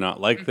 They did not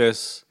like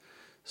this,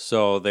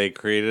 so they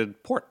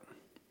created port.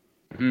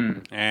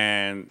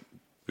 And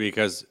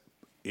because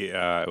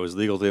it was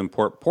legal to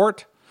import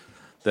port,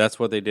 that's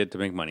what they did to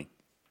make money.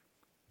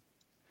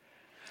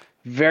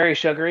 Very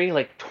sugary,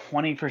 like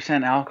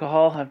 20%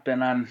 alcohol. I've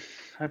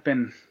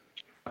been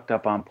fucked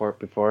up on port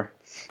before.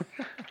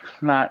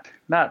 Not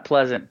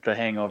pleasant. The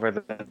hangover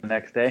the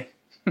next day.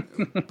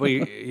 But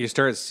you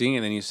start seeing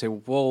it, and you say,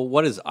 "Well,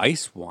 what is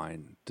ice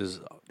wine?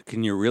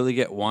 Can you really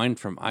get wine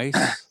from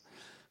ice?"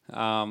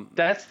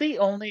 That's the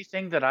only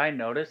thing that I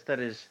noticed that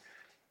is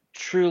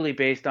truly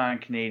based on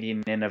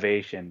Canadian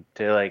innovation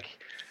to like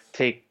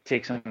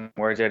take some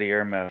words out of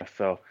your mouth.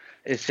 So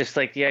it's just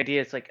like the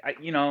idea. It's like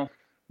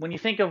when you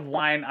think of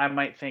wine, I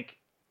might think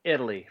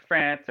Italy,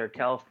 France, or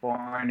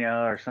California,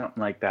 or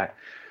something like that.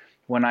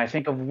 When I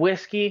think of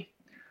whiskey,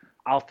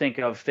 I'll think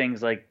of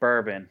things like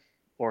bourbon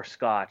or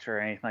Scotch or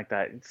anything like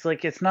that. It's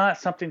like it's not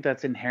something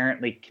that's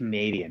inherently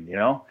Canadian.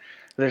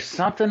 There's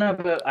something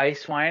about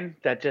ice wine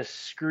that just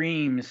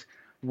screams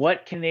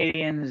what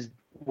Canadians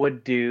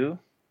would do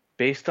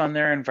based on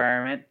their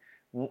environment,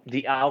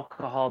 the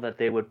alcohol that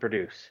they would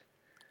produce.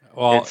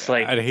 Well, It's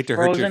like I'd hate to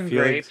hurt your frozen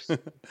feelings.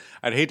 grapes.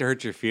 I'd hate to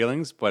hurt your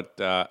feelings, but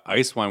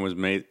ice wine was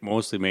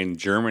mostly made in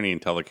Germany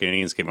until the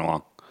Canadians came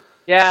along.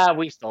 Yeah,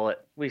 we stole it.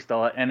 We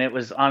stole it, and it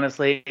was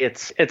honestly,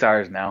 it's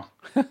ours now.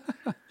 Well,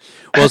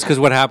 it's because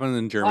what happened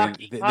in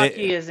Germany.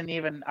 Hockey isn't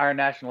even our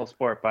national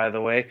sport, by the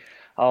way.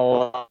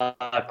 I'll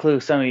clue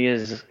some of you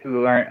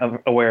who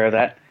aren't aware of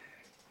that.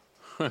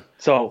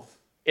 So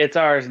it's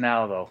ours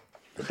now, though.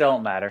 It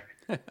don't matter.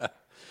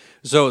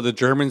 So the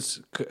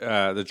Germans,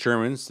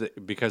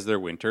 because they're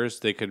winters,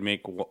 they could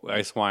make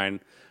ice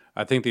wine.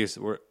 I think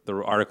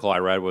the article I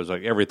read was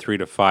like every 3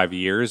 to 5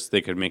 years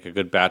they could make a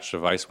good batch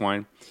of ice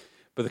wine.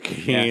 But the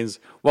Canadians,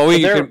 well,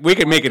 we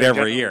can make it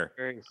every year.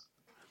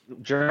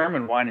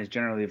 German wine is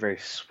generally very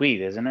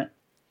sweet, isn't it?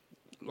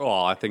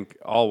 Well, I think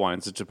all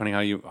wines, it's depending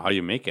how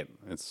you make it.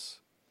 It's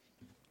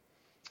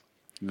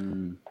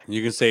you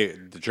can say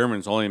the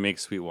Germans only make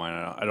sweet wine.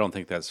 I don't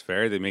think that's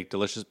fair. They make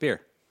delicious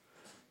beer.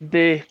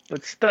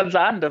 It's the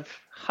land of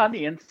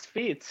honey and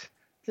sweets.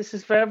 This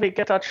is where we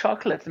get our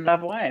chocolate and our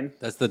wine.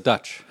 That's the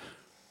Dutch.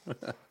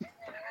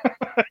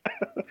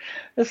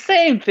 The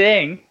same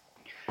thing.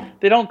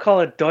 They don't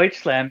call it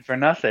Deutschland for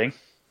nothing.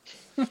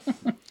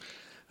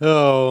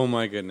 Oh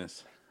my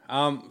goodness.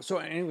 So,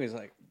 anyways,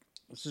 like,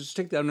 let's just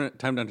take the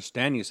time to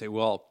understand. You say,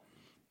 well,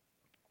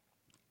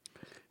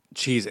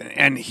 cheese,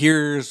 and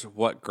here's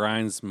what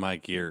grinds my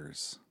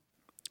gears.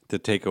 To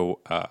take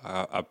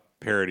a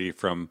parody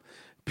from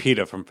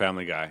PETA from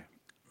Family Guy.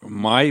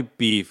 My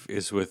beef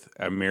is with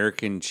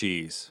American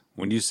cheese.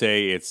 When you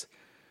say it's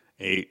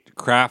a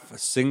Kraft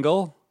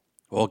single,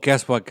 well,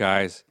 guess what,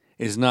 guys?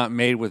 It's not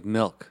made with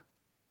milk.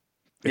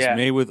 It's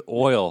made with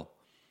oil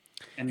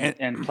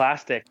and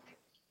plastic.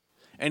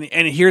 And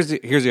here's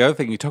the other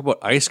thing. You talk about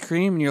ice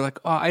cream, and you're like,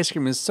 oh, ice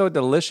cream is so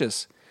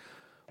delicious.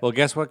 Well,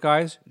 guess what,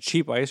 guys?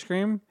 Cheap ice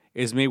cream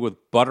is made with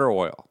butter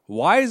oil.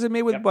 Why is it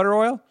made with butter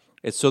oil?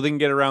 It's so they can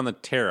get around the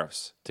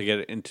tariffs to get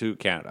it into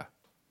Canada.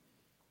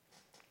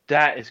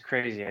 That is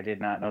crazy. I did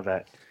not know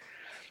that.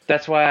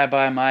 That's why I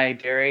buy my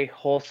dairy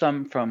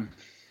wholesome from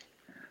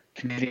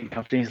Canadian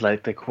companies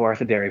like the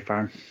Kawartha Dairy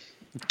Farm.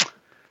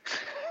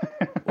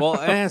 Well,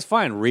 and it's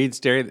fine. Reed's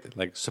Dairy,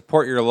 like,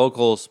 support your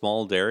local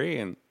small dairy,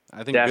 and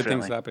I think good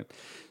things happen.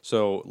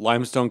 So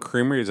Limestone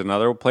Creamery is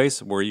another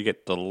place where you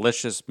get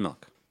delicious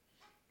milk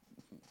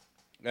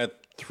at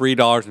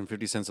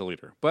 $3.50 a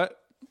liter, but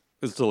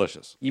it's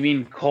delicious. You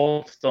mean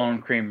Cold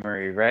Stone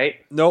Creamery, right?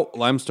 No,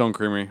 Limestone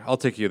Creamery. I'll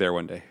take you there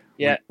one day.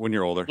 Yeah, when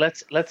you're older.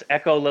 Let's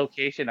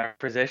echolocation our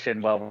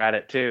position while we're at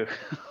it too.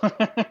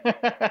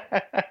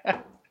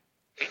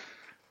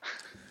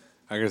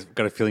 I just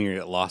got a feeling you're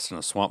gonna get lost in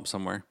a swamp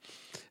somewhere.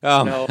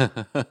 No.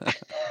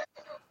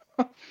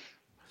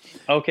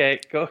 Okay,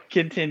 go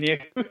continue.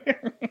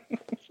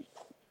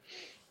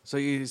 So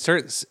you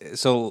start.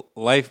 So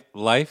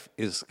life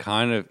is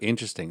kind of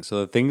interesting. So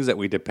the things that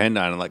we depend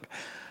on, like,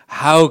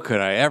 how could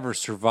I ever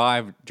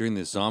survive during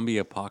the zombie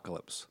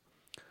apocalypse?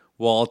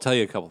 Well, I'll tell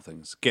you a couple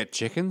things. Get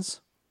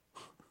chickens,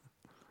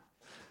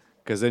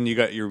 because then you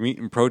got your meat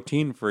and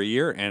protein for a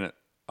year, and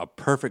a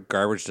perfect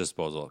garbage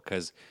disposal.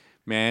 Because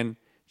man,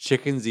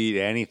 chickens eat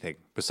anything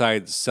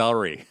besides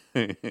celery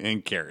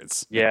and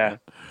carrots. Yeah.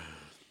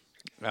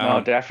 No,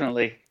 Um,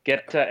 definitely.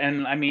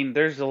 And I mean,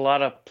 there's a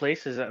lot of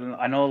places, and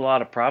I know a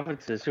lot of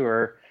provinces who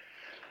are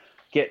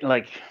getting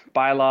like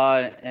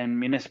bylaw and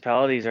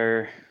municipalities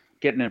are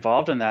getting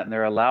involved in that, and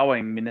they're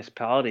allowing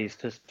municipalities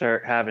to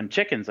start having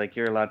chickens. Like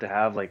you're allowed to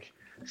have like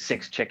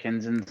 6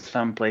 chickens in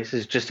some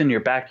places just in your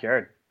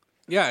backyard.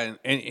 yeah,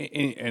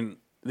 and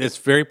it's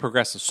very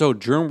progressive. So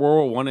during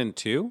World War One and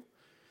Two,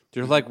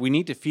 they're like, we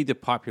need to feed the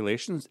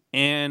populations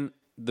and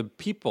the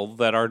people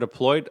that are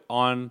deployed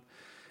on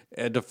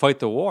to fight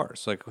the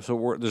wars. Like,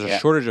 so there's a Yeah.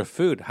 shortage of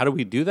food. How do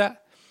we do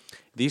that?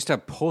 They used to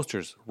have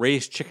posters.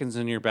 Raise chickens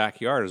in your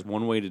backyard is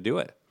one way to do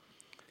it.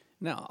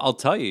 Now, I'll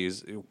tell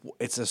you,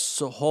 it's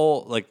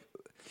whole like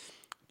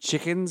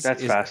chickens.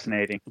 That's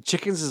fascinating.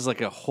 Chickens is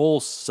like a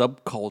whole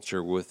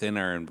subculture within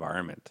our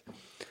environment.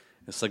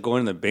 It's like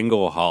going to the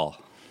bingo hall.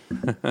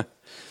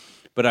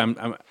 But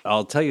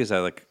I'll tell you is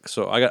that like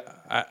so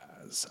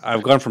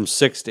I've gone from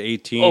 6 to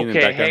 18 and Okay,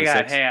 back down to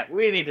 6. hang on.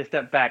 We need to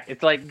step back.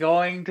 It's like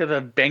going to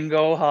the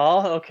bingo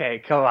hall. Okay,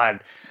 come on.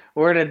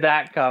 Where did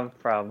that come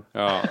from?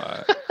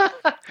 Oh,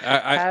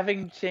 I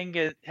Having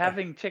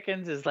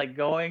chickens is like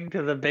going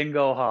to the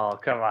bingo hall.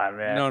 Come on,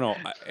 man. no,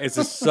 it's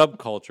a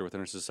subculture within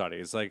our society.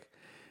 It's like,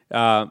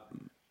 uh,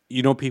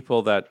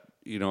 people that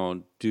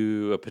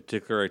do a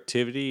particular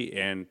activity,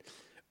 and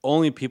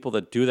only people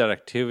that do that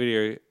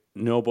activity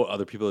know about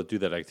other people that do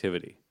that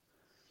activity.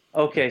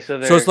 Okay, so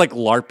So it's like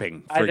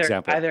LARPing, for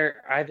example.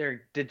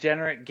 either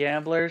degenerate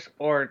gamblers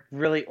or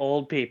really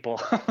old people.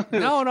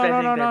 No. spending their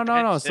It's not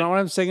pension. what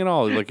I'm saying at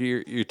all. Like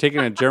you're taking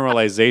a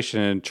generalization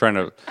and trying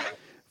to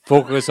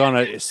focus on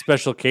a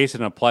special case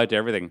and apply it to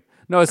everything.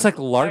 No, it's like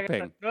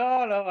LARPing. No,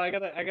 I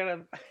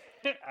gotta.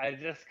 I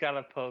just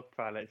gotta poke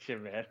fun at you,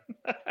 man.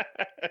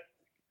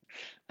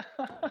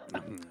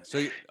 So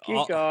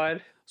Keep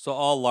going. So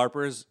all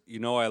LARPers,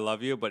 I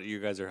love you, but you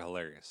guys are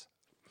hilarious.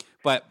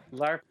 But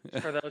LARP,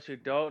 for those who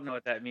don't know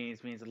what that means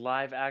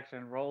live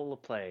action role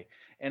play.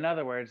 In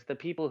other words, the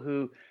people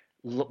who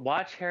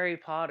watch Harry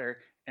Potter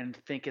and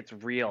think it's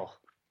real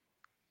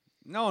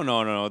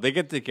no. They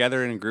get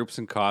together in groups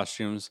and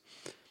costumes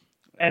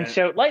and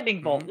shout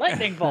lightning bolt,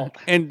 lightning bolt.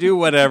 and do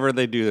whatever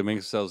they do that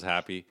makes themselves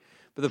happy.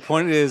 But the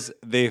point is,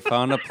 they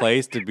found a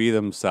place to be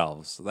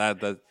themselves.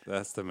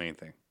 That's the main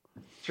thing.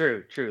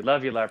 True.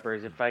 Love you,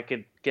 LARPers. If I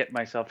could get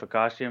myself a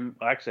costume,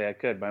 actually, I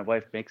could. My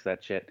wife makes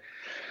that shit.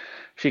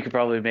 She could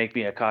probably make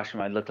me a costume.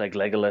 I'd look like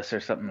Legolas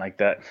or something like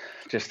that.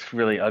 Just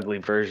really ugly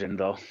version,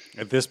 though.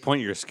 At this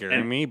point, you're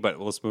scaring me,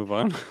 but let's move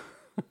on.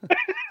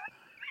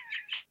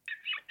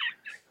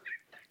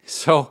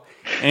 So,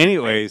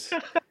 anyways,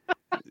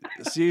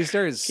 so you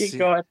start Keep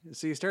going.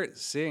 So you start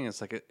seeing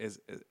it's like a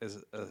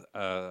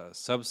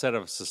subset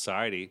of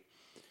society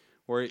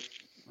where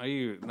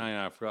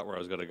I forgot where I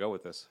was going to go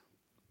with this.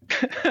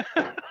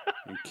 You're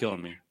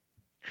killing me.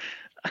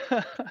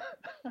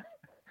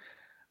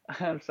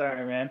 I'm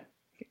sorry, man.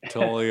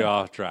 Totally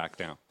off track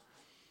now.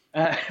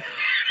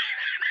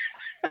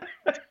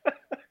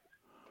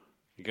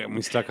 You got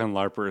me stuck on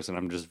LARPers, and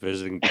I'm just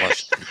visiting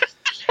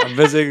I'm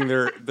visiting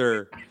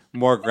their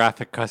more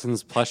graphic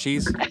cousins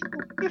plushies.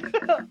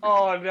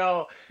 Oh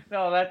no,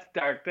 that's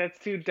dark. That's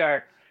too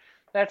dark.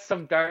 That's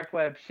some dark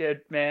web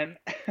shit, man.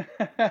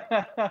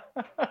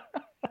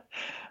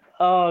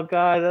 Oh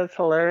god, that's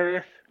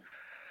hilarious.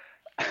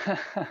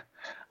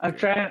 I'm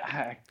trying.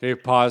 Okay,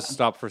 pause,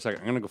 stop for a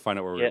second. I'm gonna go find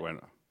out where we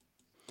went.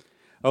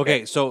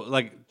 Okay, so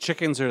like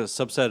chickens are a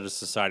subset of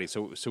society,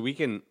 so we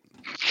can.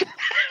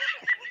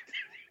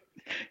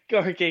 Go,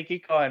 okay,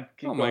 keep going.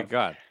 Oh my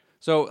god!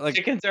 So like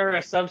chickens are a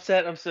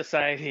subset of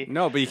society.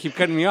 No, but you keep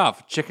cutting me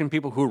off. Chicken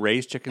people who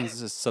raise chickens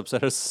is a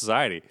subset of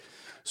society.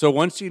 So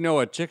once you know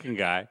a chicken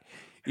guy,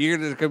 he's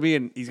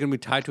gonna be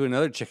tied to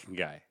another chicken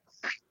guy.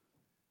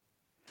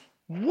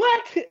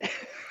 What?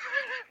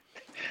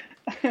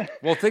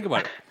 Well, think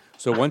about it.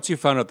 So once you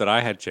found out that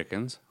I had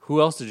chickens,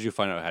 who else did you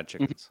find out had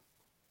chickens?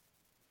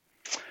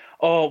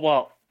 Oh,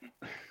 well,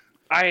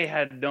 I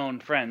had known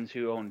friends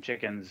who owned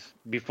chickens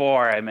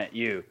before I met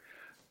you.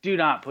 Do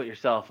not put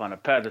yourself on a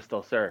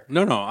pedestal, sir.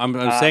 No, I'm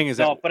saying is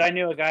that. But I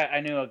knew a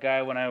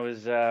guy when I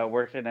was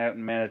working out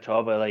in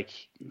Manitoba. Like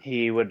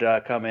he would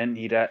come in,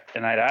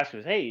 and I'd ask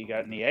him, "Hey, you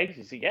got any eggs?"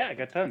 He'd say, "Yeah, I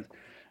got tons."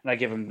 And I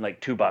give him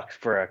like $2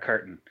 for a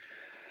carton,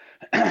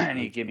 and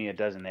he'd give me a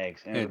dozen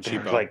eggs. And it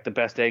was like the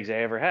best eggs I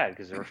ever had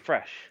because they were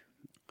fresh.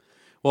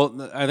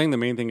 Well, I think the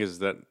main thing is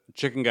that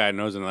chicken guy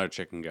knows another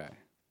chicken guy.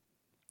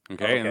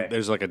 Okay, and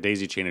there's like a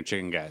daisy chain of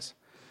chicken guys,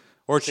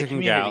 or chicken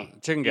gals.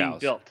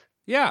 Built.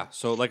 Yeah,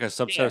 so like a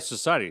subset of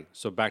society.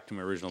 So back to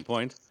my original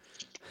point.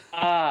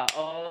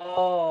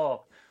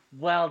 Well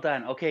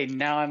done. Okay,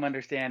 now I'm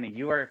understanding.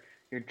 You're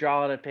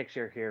drawing a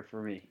picture here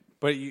for me.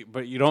 But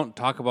you don't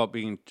talk about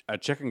being a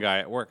chicken guy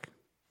at work.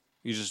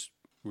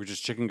 We're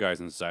just chicken guys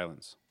in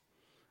silence.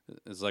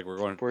 It's like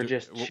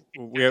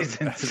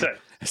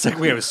it's like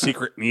we have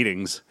secret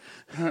meetings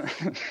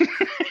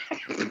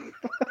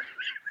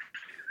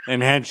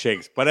and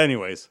handshakes. But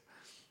anyways.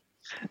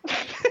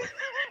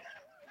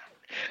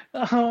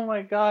 Oh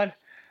my God.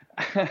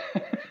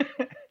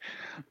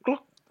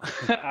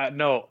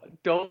 No,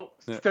 don't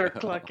start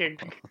clucking.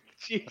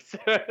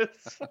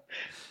 Jesus.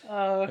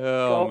 Oh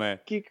Go. man,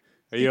 Keep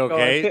are you keep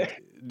going. okay?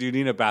 Do you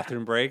need a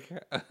bathroom break?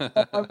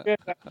 I'm good.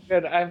 I'm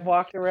good. I've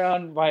walked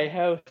around my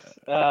house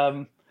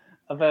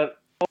about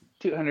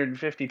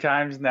 250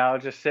 times now,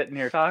 just sitting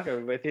here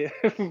talking with you.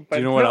 Do you know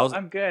But what no, else?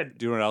 I'm good.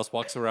 Do you know what else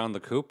walks around the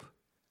coop?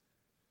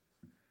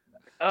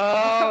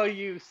 Oh,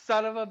 you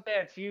son of a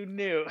bitch! You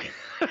knew.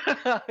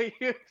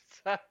 you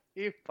son,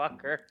 you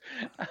fucker.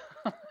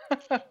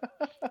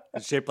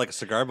 It's shaped like a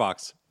cigar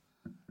box.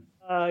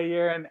 Oh,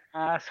 you're an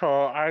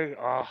asshole.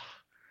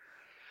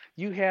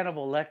 You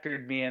Hannibal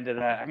lectured me into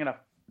that. I'm gonna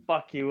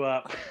fuck you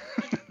up.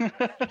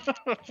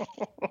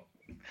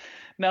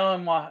 Now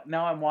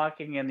I'm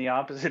walking in the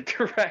opposite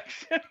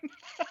direction.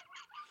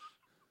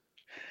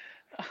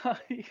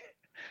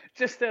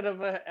 Just out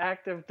of an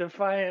act of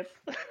defiance.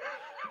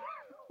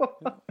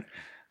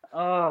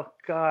 Oh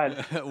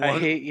God, I why,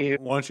 hate you.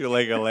 why don't you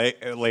lay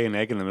an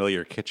egg in the middle of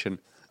your kitchen?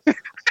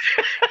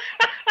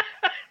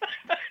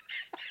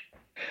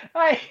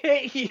 I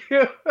hate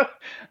you.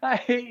 I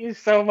hate you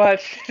so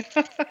much.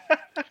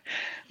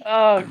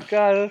 Oh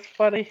God, that's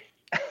funny.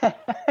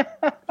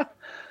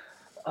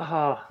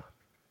 Oh,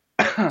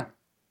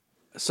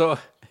 So,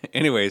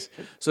 anyways,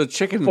 so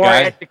chicken more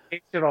guy.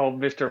 educational,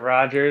 Mr.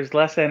 Rogers,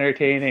 less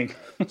entertaining.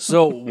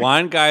 So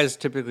wine guys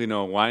typically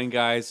know wine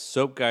guys.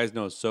 Soap guys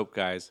know soap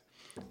guys,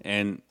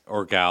 and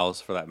or gals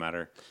for that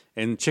matter.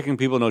 And chicken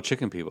people know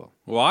chicken people.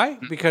 Why?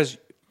 Because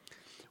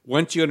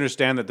once you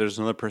understand that there's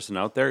another person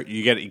out there,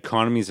 you get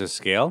economies of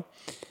scale,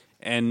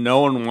 and no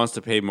one wants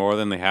to pay more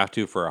than they have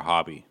to for a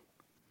hobby.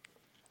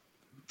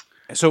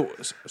 So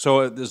if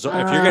you're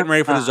getting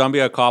ready for the zombie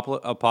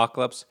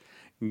apocalypse,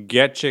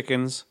 get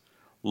chickens,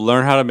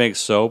 learn how to make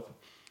soap,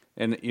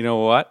 and you know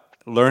what?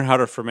 Learn how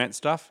to ferment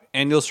stuff,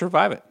 and you'll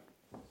survive it.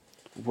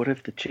 What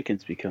if the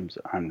chickens becomes?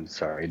 I'm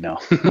sorry, no.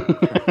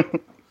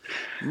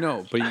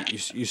 No, but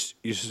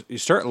you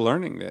start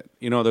learning that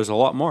there's a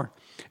lot more,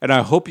 and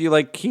I hope you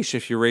like quiche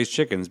if you raise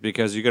chickens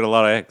because you get a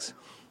lot of eggs.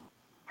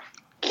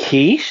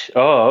 Quiche?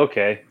 Oh,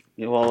 okay.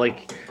 Well,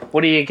 like, what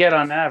do you get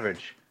on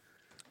average?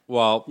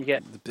 Well, You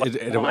get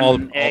it one all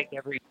egg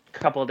every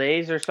couple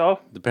days or so.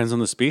 depends on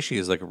the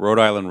species. Like Rhode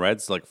Island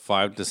Reds, like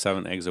 5 to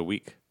 7 eggs a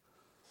week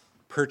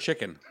per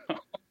chicken.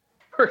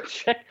 Per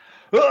chick.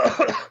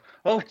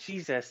 Oh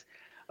Jesus!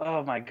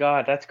 Oh my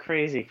God, that's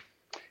crazy.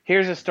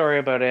 Here's a story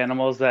about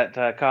animals that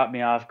caught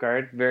me off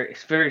guard.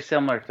 It's very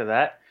similar to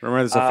that.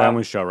 Remember, it's a family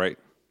Um, show, right?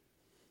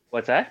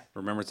 what's that?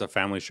 Remember, it's a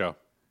family show.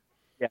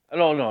 Yeah.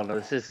 No, no, no.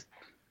 This is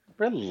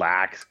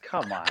relax.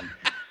 Come on.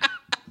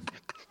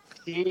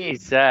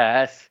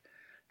 Jesus.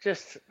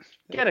 Just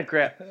get a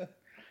grip.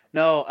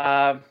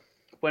 No.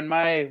 When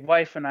my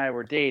wife and I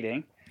were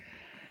dating,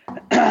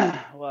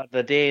 well,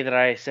 the day that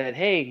I said,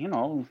 "Hey, you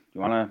want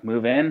to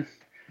move in?"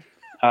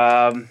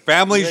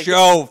 Family like,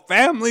 show,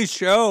 family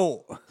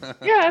show.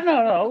 yeah,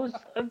 no,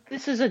 no.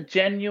 This is a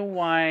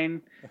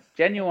genuine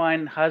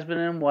husband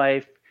and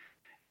wife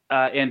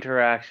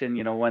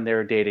interaction. When they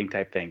were dating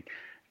type thing.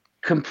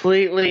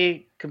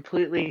 Completely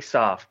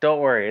soft. Don't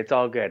worry, it's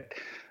all good.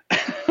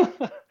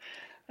 Well,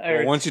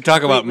 Or once you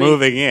talk about completely.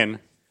 moving in,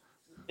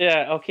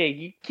 Yeah. Okay.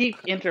 You keep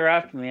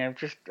interrupting me. I'm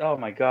just. Oh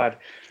my God.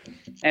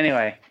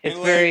 Anyway, it's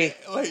very.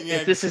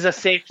 This is a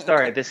safe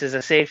story. This is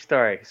a safe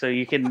story. So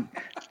you can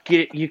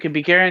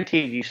be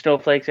guaranteed, you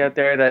snowflakes out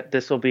there, that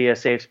this will be a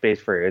safe space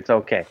for you. It's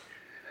okay.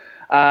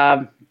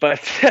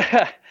 But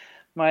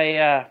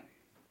my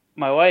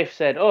my wife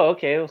said, "Oh,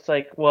 okay." It's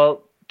like,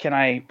 well, can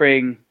I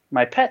bring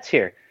my pets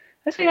here?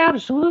 I said, "Yeah,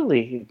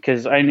 absolutely,"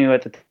 because I knew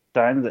at the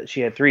time that she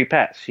had three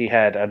pets. She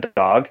had a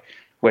dog,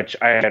 which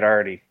I had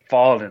already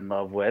fallen in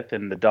love with,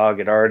 and the dog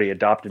had already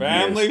adopted me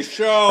as family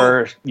show.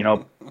 her.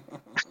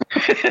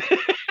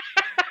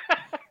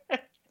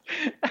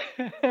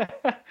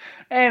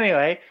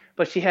 Anyway,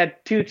 but she had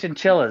two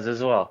chinchillas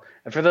as well.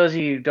 And for those of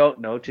you who don't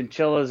know,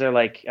 chinchillas are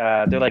like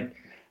they're like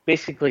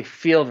basically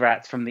field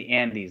rats from the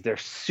Andes. They're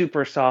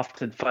super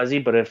soft and fuzzy,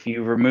 but if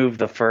you remove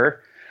the fur,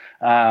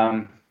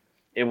 um,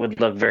 it would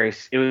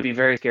be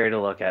very scary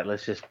to look at.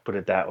 Let's just put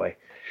it that way.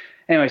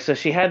 Anyway, so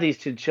she had these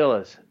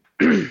chinchillas,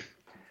 and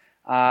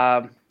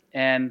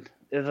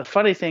the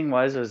funny thing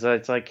was that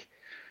it's like,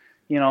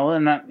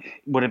 and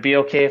would it be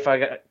okay if I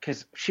got,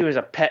 because she was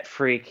a pet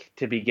freak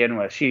to begin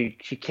with. She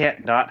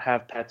can't not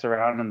have pets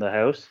around in the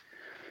house.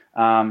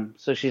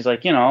 So she's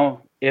like,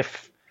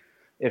 if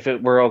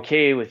it were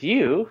okay with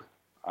you,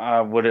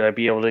 would I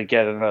be able to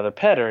get another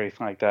pet or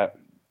anything like that?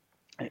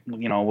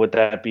 Would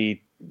that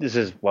be? This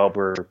is while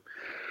we're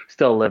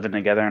still living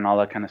together and all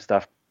that kind of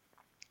stuff.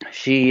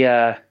 She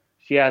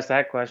asked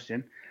that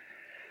question,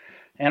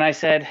 and I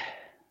said,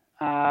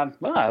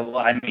 well,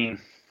 I mean,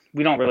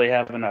 we don't really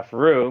have enough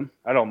room.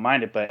 I don't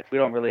mind it, but we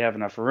don't really have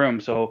enough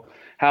room. So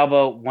how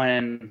about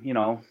when,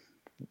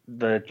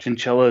 the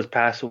chinchillas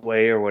pass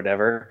away or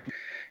whatever,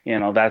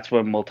 that's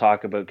when we'll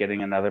talk about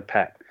getting another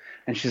pet.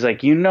 And she's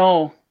like,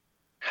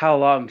 how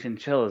long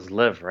chinchillas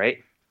live, right?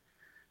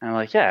 And I'm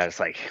like, yeah, it's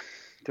like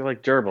They're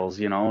like gerbils,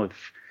 you know.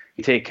 If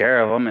you take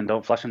care of them and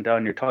don't flush them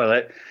down your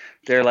toilet,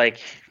 they're like,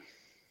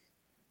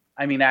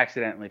 I mean,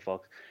 accidentally,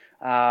 folks.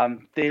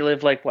 They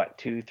live like what,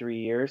 2, 3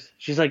 years?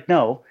 She's like,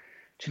 no,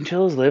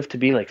 chinchillas live to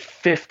be like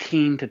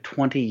 15 to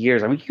 20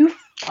 years. I'm like, you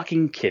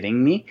fucking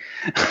kidding me?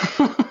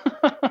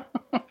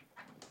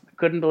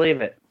 Couldn't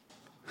believe it.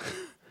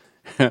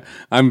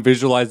 I'm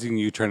visualizing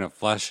you trying to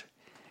flush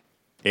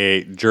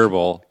a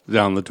gerbil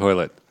down the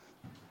toilet.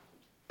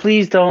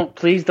 Please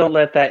don't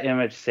let that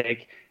image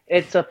sink.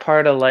 It's a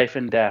part of life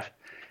and death.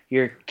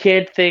 Your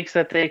kid thinks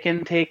that they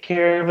can take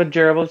care of a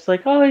gerbil. It's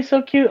like, oh, he's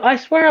so cute. I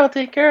swear I'll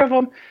take care of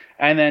him.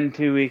 And then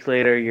 2 weeks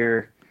later,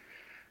 you're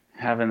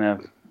having a.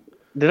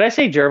 Did I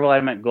say gerbil? I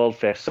meant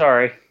goldfish.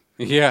 Sorry.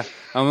 Yeah,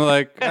 I'm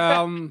like,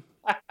 a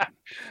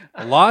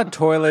lot of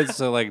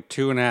toilets are like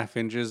 2.5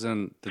 inches,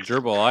 and the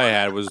gerbil I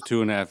had was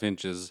 2.5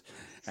 inches,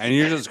 and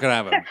you're just gonna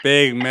have a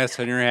big mess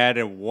on your head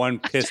and one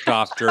pissed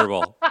off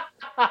gerbil.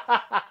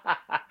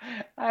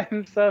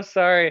 I'm so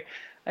sorry.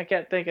 I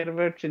kept thinking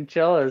about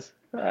chinchillas.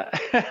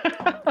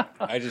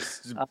 I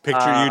just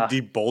picture you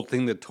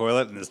debolting the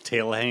toilet and his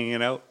tail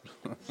hanging out.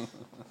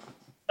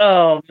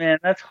 Oh man,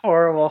 that's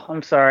horrible.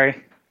 I'm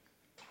sorry.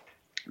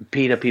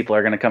 PETA people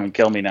are gonna come and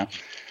kill me now.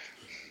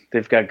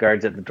 They've got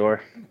guards at the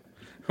door.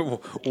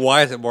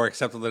 Why is it more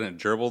acceptable than a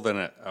gerbil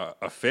than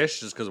a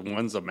fish? Just because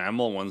one's a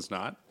mammal and one's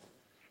not?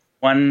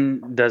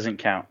 One doesn't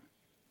count.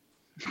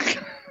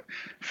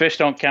 Fish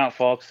don't count,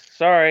 folks.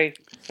 Sorry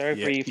for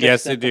you.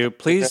 Yes, they do.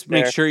 Please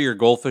make sure your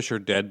goldfish are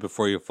dead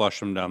before you flush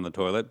them down the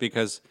toilet,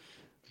 because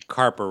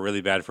carp are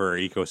really bad for our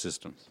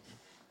ecosystems.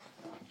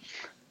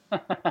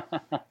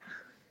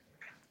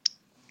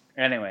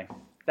 Anyway,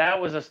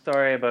 that was a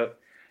story about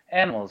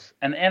animals,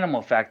 an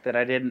animal fact that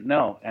I didn't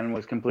know and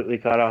was completely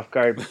caught off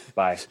guard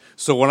by.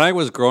 So when I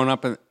was growing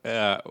up, when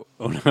I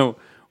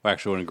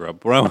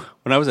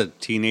was a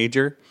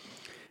teenager,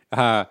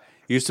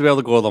 used to be able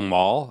to go to the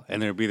mall,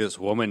 and there'd be this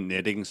woman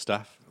knitting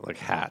stuff like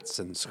hats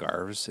and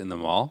scarves in the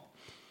mall,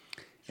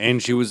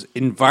 and she was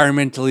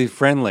environmentally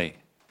friendly.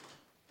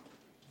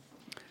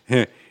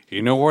 You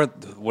know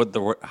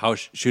how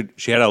she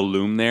had a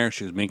loom there?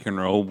 She was making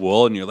her own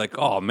wool, and you're like,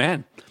 oh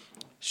man,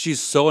 she's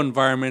so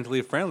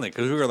environmentally friendly,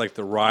 because we were like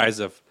the rise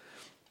of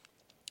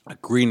a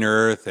green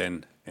earth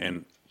and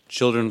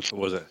children.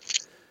 Was it?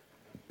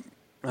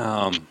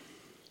 There's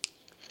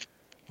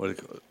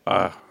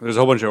a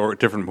whole bunch of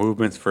different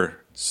movements for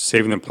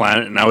saving the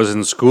planet, and I was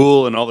in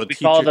school, and all the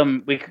teachers call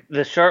them.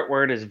 The short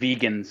word is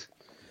vegans.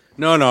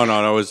 No.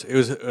 It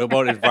was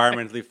about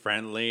environmentally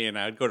friendly, and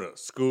I'd go to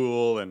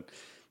school, and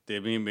they'd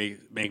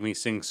make me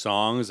sing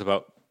songs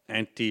about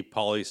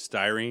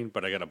anti-polystyrene,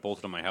 but I got a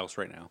bolt in my house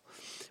right now.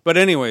 But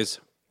anyways,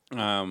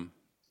 the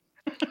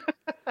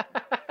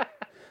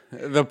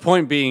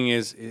point being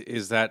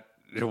is that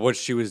what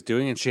she was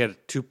doing, and she had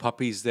 2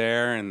 puppies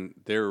there, and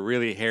they were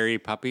really hairy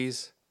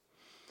puppies.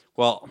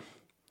 Well,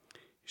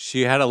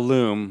 she had a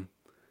loom.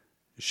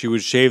 She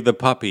would shave the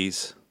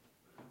puppies,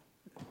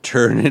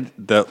 turn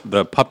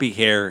the puppy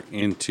hair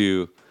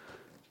into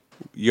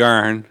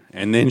yarn,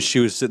 and then she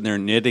was sitting there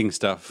knitting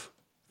stuff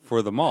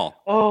for the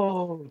mall.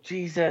 Oh,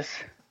 Jesus.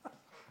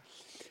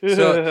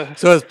 So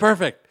it's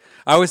perfect.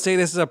 I would say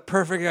this is a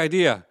perfect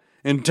idea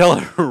until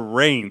it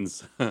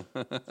rains.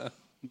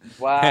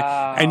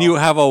 Wow. And you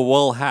have a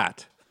wool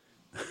hat.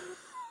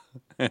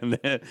 And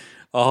then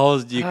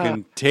all you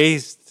can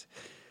taste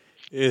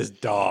is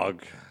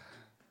dog.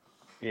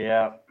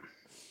 Yeah.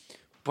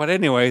 But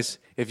anyways,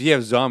 if you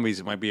have zombies,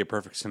 it might be a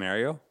perfect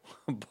scenario.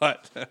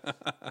 But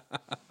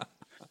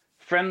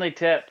friendly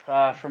tip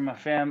from a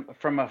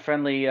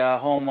friendly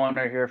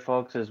homeowner here,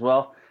 folks, as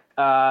well.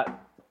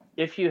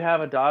 If you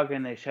have a dog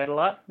and they shed a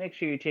lot, make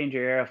sure you change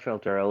your air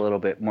filter a little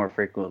bit more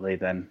frequently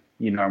than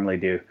you normally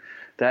do.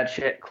 That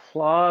shit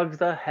clogs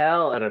the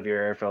hell out of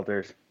your air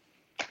filters.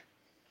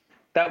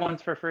 That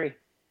one's for free.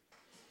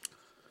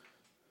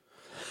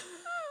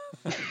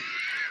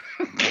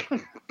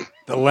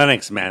 The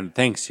Lennox man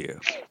thanks you.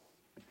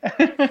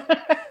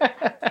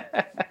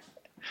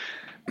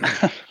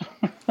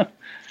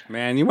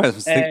 Man, you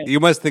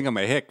must think I'm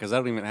a hick, because I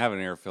don't even have an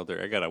air filter.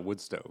 I got a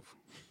wood stove.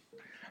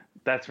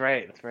 That's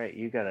right.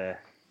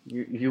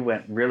 You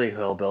went really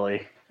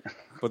hillbilly.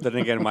 But then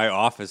again, my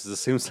office is the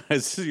same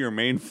size as your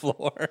main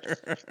floor.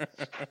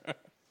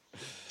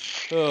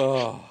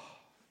 Oh,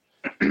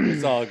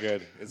 it's all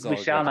good. We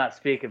shall not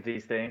speak of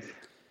these things.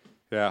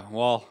 Yeah,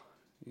 well,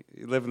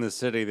 you live in the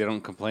city. They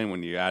don't complain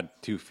when you add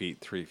 2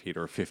 feet, 3 feet,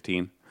 or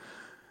 15.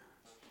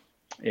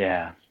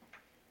 Yeah.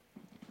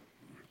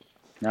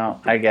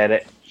 No, I get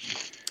it.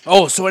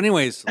 Oh, so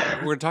anyways,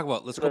 we're going to talk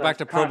about, let's go back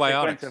to probiotics.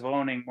 Consequence of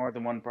owning more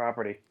than one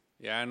property.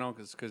 Yeah, I know,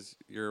 because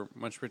you're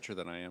much richer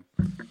than I am.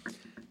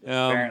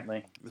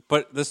 Apparently.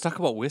 But let's talk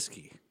about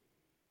whiskey.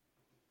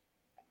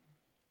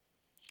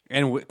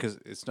 And because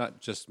it's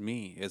not just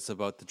me, it's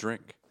about the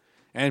drink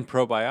and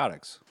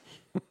probiotics.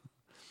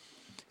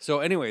 So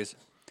anyways,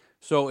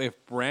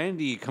 if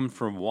Brandy comes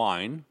from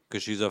wine,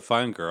 because she's a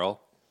fine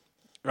girl,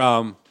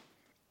 and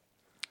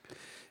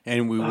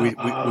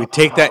we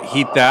take that,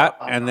 heat that,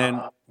 and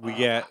then we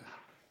get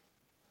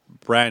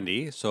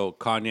brandy. So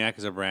cognac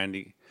is a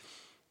brandy.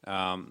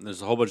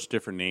 There's a whole bunch of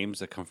different names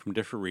that come from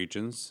different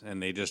regions,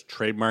 and they just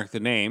trademark the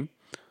name.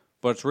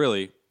 But it's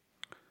really,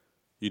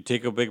 you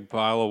take a big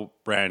bottle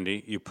of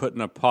brandy, you put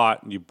in a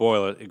pot, and you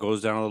boil it. It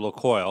goes down a little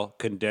coil,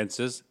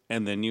 condenses,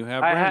 and then you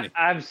have brandy.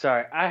 I'm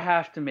sorry. I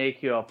have to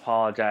make you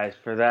apologize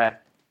for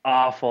that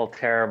awful,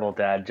 terrible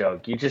dad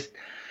joke.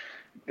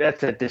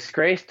 That's a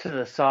disgrace to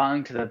the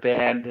song, to the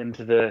band, and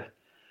to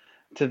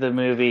the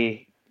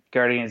movie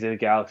Guardians of the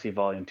Galaxy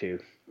Volume 2.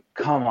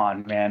 Come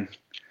on, man.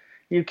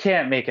 You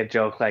can't make a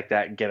joke like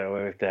that and get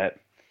away with that.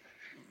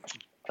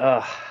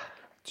 Ugh.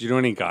 Do you know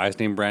any guys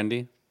named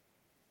Brandy?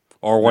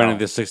 Or one of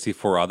the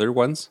 64 other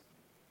ones?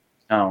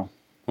 No.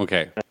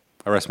 Okay.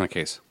 I rest my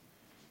case.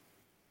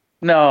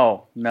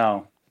 No.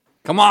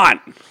 Come on!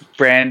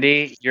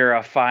 Brandy, you're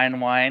a fine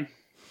wine.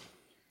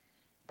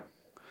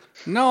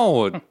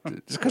 No. Just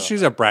because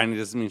she's a brandy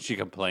doesn't mean she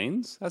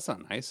complains. That's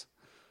not nice.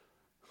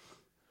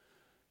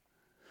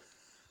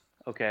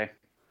 Okay.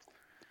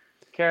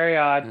 Carry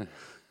on.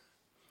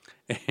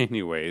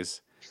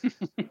 Anyways.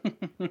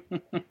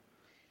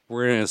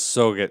 We're going to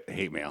so get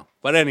hate mail.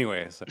 But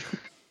anyways.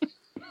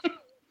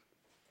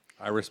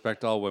 I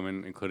respect all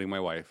women, including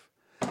my wife.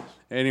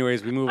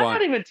 Anyways, we move on. I'm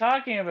not even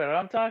talking about it.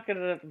 I'm talking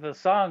to the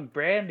song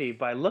Brandy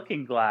by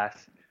Looking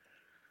Glass.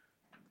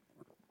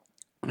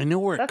 I know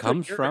where it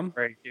comes from.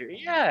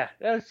 Yeah,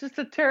 that was just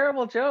a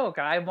terrible joke.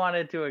 I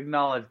wanted to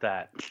acknowledge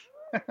that.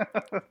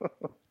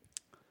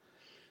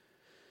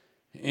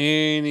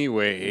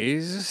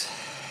 Anyways,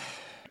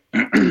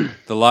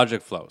 the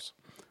logic flows.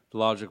 The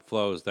logic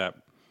flows that...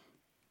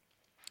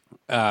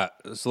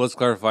 so let's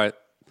clarify.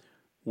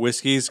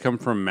 Whiskeys come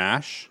from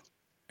mash,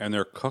 and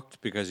they're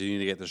cooked because you need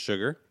to get the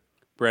sugar.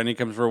 Brandy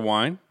comes from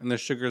wine, and the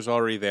sugar's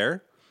already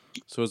there,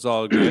 so it's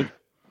all good.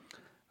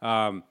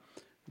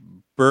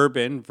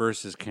 Bourbon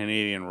versus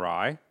Canadian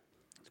rye.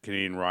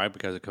 Canadian rye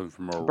because it comes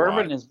from a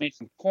Bourbon rye. is made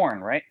from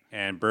corn, right?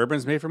 And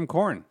bourbon's made from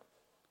corn.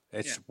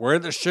 It's where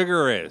the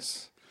sugar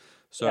is.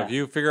 So if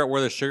you figure out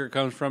where the sugar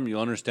comes from,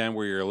 you'll understand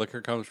where your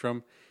liquor comes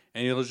from,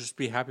 and you'll just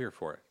be happier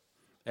for it.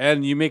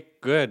 And you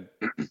make good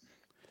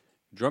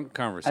drunk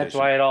conversation. That's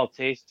why it all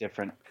tastes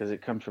different, because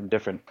it comes from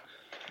different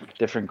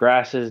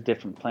grasses,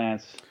 different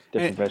plants,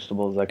 different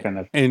vegetables, that kind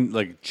of. And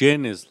like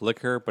gin is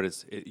liquor,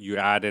 but you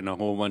add in a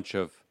whole bunch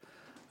of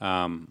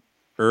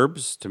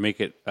herbs to make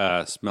it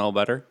smell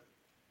better.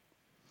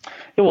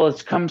 Yeah, well,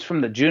 it comes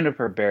from the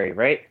juniper berry,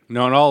 right?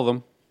 Not all of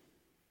them.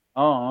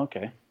 Oh,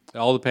 okay. It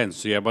all depends.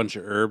 So you have a bunch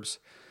of herbs.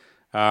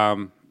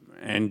 And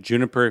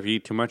juniper, if you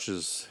eat too much,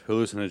 is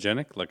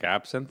hallucinogenic, like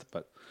absinthe.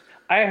 But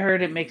I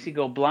heard it makes you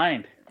go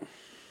blind.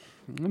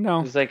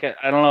 No. It's like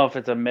I don't know if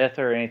it's a myth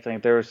or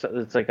anything.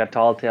 It's like a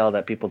tall tale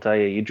that people tell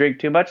you. You drink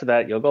too much of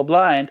that, you'll go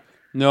blind.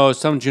 No,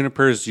 some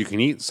junipers you can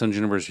eat, some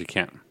junipers you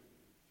can't.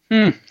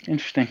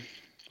 Interesting.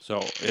 So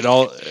it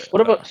all.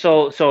 What about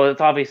so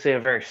it's obviously a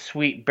very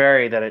sweet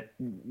berry that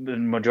the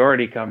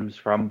majority comes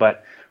from,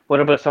 but what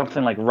about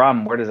something like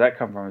rum? Where does that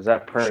come from? Is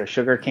that part of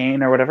sugar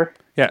cane or whatever?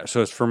 Yeah,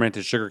 so it's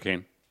fermented sugar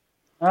cane.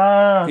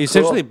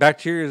 Essentially,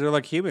 bacteria are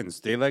like humans.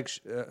 They like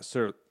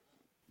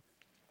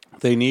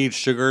they need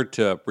sugar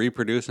to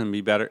reproduce and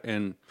be better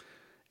and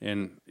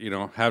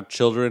have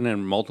children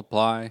and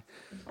multiply.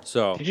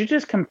 So did you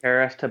just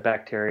compare us to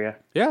bacteria?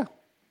 Yeah.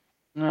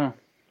 No.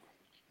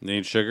 They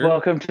need sugar.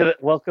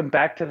 Welcome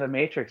back to the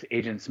Matrix,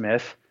 Agent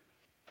Smith.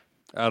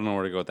 I don't know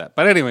where to go with that,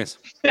 but anyways.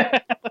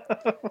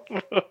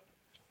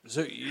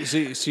 So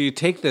you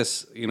take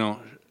this,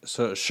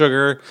 so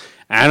sugar.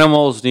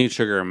 Animals need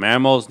sugar.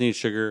 Mammals need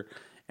sugar.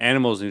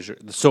 Animals need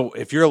sugar. So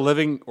if you're a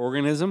living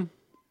organism,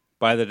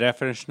 by the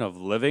definition of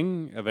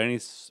living of any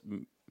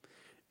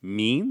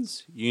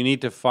means, you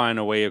need to find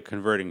a way of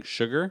converting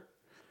sugar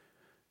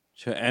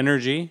to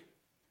energy,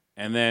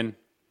 and then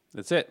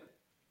that's it.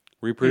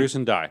 Reproduce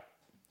and die.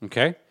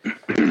 Okay?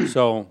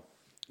 So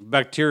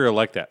bacteria are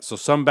like that. So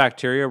some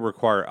bacteria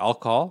require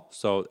alcohol.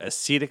 So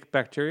acetic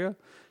bacteria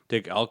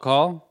take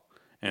alcohol,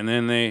 and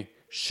then they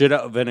shit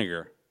out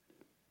vinegar.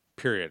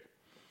 Period.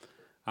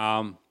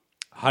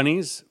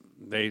 Honeys,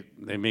 they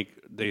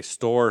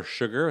store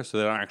sugar, so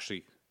they don't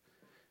actually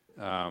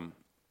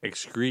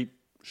excrete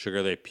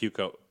sugar. They puke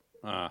out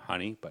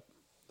honey, but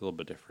a little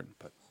bit different.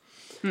 But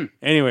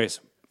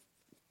anyways,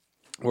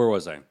 where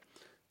was I?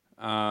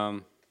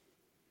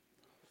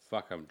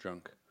 Fuck, I'm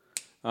drunk.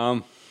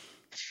 You're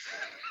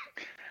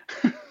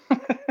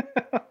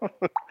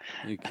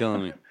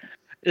killing me.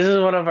 This is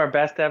one of our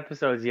best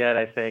episodes yet,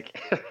 I think.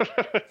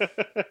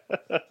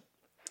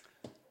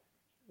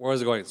 Where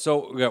was it going?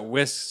 So we got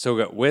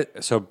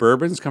So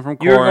bourbons come from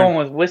corn. You were going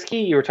with whiskey.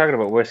 You were talking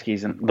about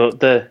whiskeys and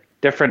the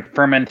different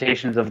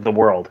fermentations of the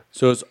world.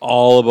 So it's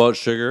all about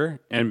sugar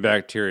and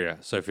bacteria.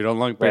 So if you don't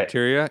like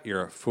bacteria,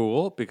 you're a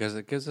fool because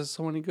it gives us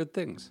so many good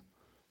things.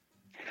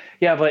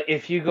 Yeah, but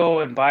if you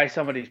go and buy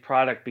somebody's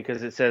product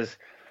because it says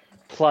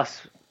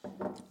plus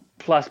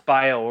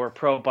bio or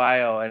pro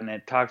bio, and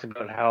it talks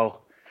about how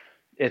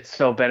it's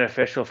so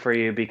beneficial for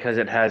you because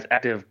it has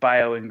active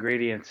bio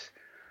ingredients,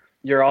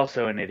 you're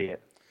also an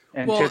idiot.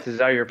 And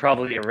chances are you're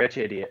probably a rich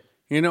idiot.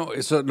 So no,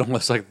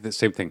 it's like the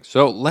same thing.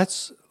 So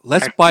let's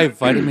buy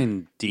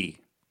vitamin D.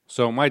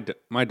 So my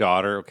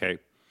daughter, okay,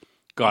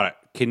 got it.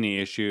 Kidney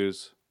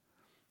issues.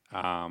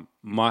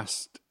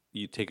 Must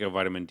you take a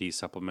vitamin D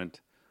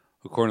supplement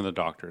according to the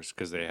doctors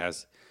because it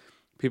has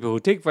people who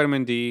take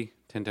vitamin D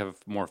tend to have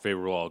more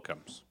favorable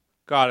outcomes.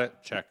 Got it.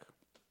 Check.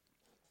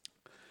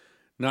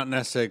 Not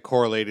necessarily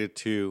correlated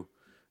to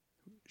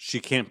she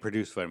can't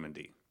produce vitamin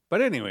D.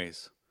 But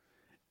anyways,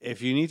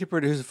 if you need to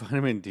produce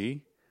vitamin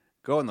D,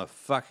 go in the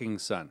fucking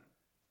sun.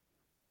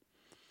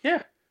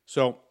 Yeah.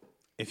 So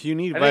if you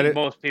need I think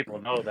most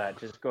people know that.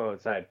 Just go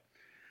outside.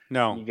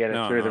 no, You get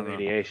it through the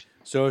radiation.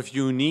 So if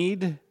you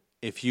need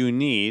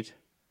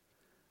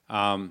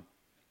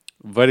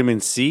vitamin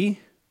C,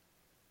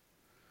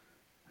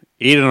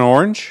 eat an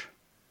orange.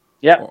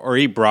 Yeah. Or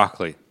eat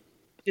broccoli.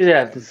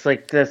 Yeah, it's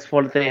like that's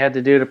what they had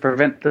to do to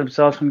prevent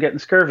themselves from getting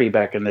scurvy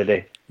back in the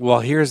day. Well,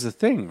 here's the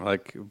thing: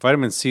 like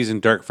vitamin C is in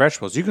dark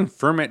vegetables. You can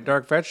ferment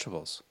dark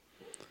vegetables,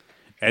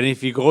 and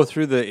if you go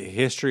through the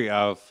history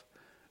of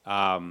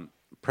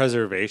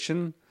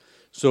preservation,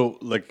 so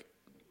like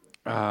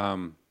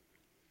our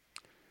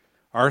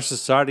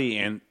society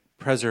and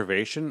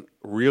preservation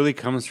really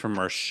comes from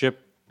our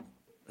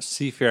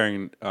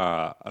seafaring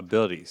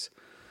abilities.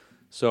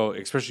 So,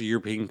 especially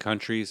European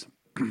countries.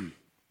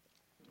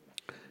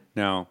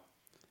 Now,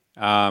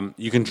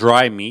 you can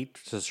dry meat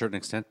to a certain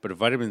extent, but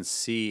vitamin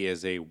C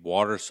is a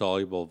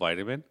water-soluble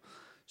vitamin,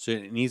 so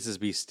it needs to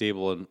be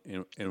stable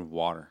in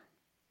water.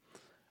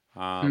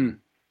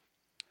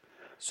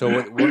 So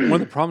one of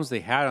the problems they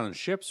had on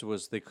ships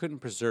was they couldn't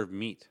preserve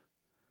meat.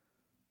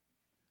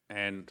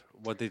 And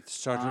what they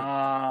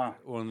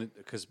started,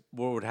 because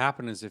what would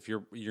happen is if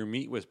your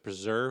meat was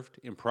preserved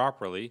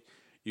improperly,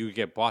 you would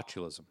get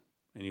botulism,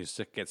 and you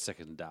get sick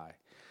and die.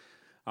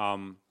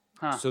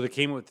 So they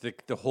came up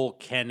with the whole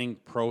canning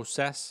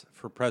process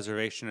for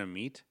preservation of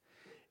meat.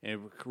 And it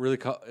really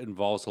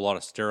involves a lot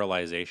of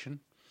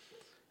sterilization.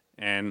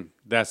 And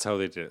that's how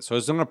they did it. So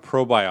it's not a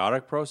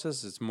probiotic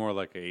process. It's more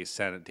like a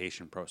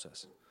sanitation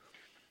process.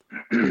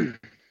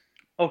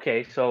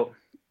 Okay, so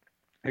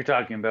you're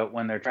talking about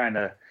when they're trying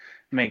to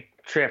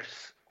make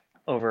trips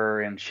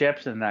over in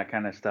ships and that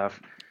kind of stuff.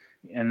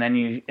 And then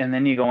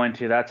you go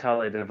into that's how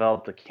they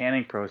developed the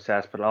canning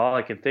process. But all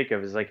I can think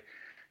of is like,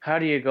 how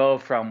do you go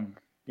from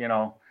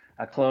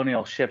a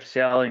colonial ship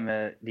sailing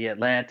the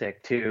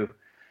Atlantic to,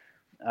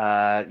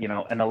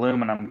 an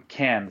aluminum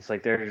can? It's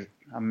like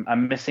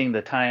I'm missing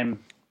the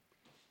time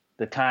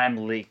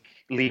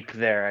leap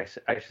there.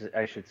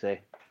 I should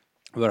say.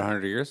 About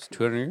 100 years,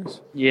 200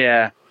 years.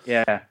 Yeah.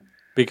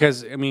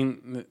 Because I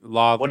mean,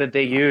 What did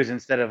they use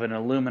instead of an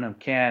aluminum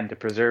can to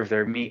preserve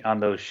their meat on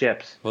those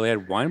ships? Well, they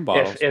had wine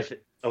bottles.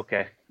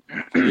 Okay.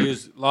 A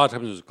lot of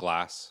times it was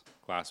glass.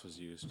 Glass was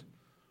used.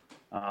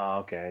 Oh,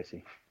 okay, I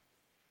see.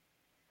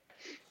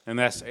 And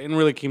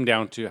really came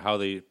down to how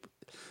the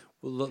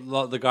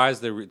guys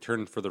that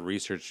returned for the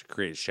research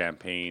created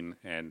champagne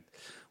and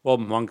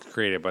monks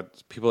created,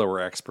 but people that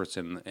were experts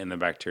in the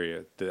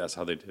bacteria, that's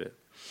how they did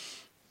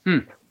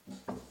it.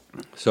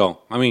 So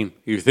I mean,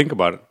 if you think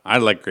about it, I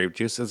like grape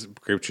juice.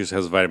 Grape juice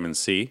has vitamin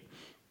C.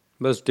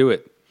 Let's do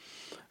it.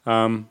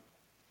 But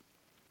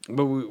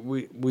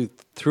we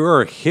through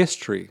our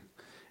history,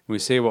 we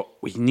say, well,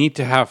 we need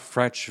to have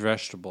fresh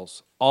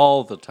vegetables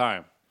all the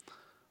time.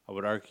 I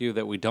would argue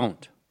that we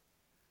don't.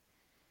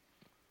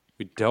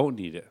 We don't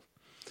need it.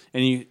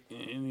 And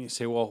you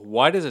say, well,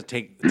 why does it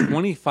take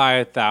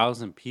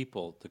 25,000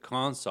 people to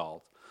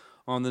consult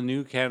on the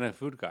new Canada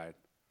Food Guide?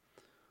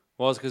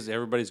 Well, it's because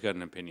everybody's got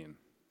an opinion.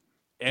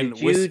 And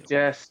did you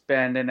just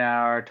spend an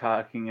hour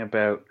talking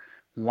about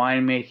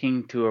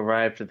winemaking to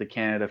arrive to the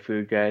Canada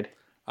Food Guide?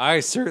 I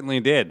certainly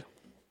did.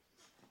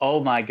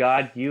 Oh my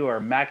God, you are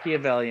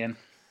Machiavellian.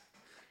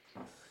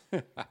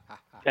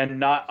 And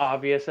not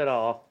obvious at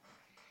all.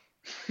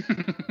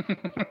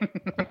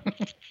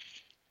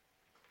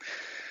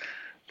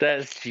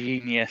 That's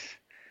genius.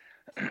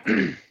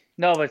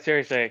 No, but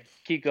seriously,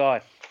 keep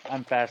going.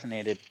 I'm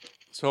fascinated.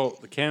 So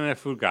the Canada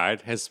Food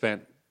Guide has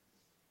spent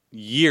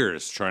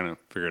years trying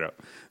to figure it out.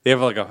 They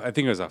have I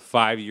think it was a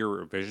 5-year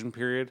revision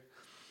period.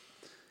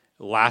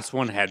 The last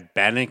one had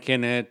bannock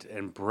in it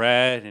and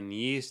bread and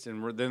yeast,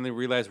 and then they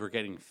realized we're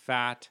getting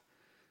fat.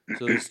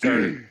 So they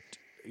started,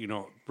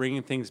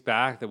 bringing things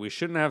back that we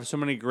shouldn't have so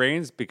many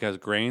grains because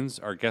grains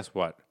are, guess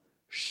what?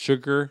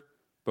 Sugar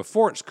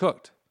before it's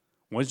cooked.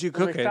 Once you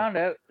cook it,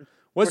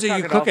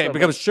 it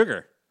becomes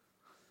sugar.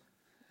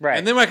 Right.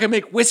 And then I can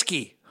make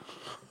whiskey.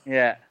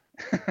 Yeah.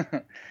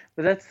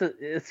 But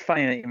it's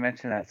funny that you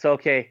mentioned that. So,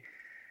 okay,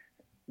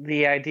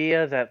 the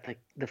idea that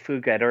the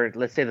food guide, or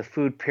let's say the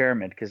food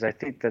pyramid, because I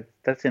think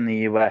that's in the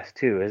U.S.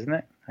 too, isn't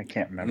it? I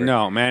can't remember.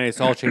 No, man,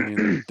 it's all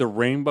changing. The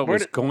rainbow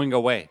was going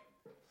away.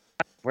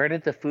 Where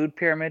did the food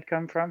pyramid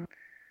come from?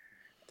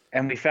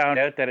 And we found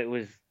out that it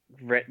was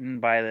written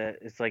by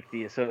it's like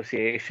the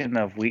Association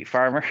of Wheat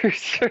Farmers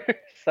or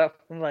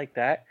something like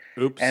that.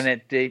 Oops. And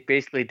it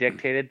basically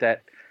dictated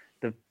that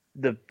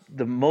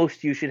the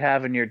most you should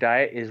have in your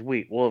diet is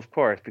wheat. Well, of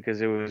course,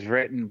 because it was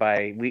written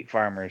by wheat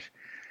farmers.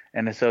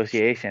 an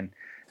association.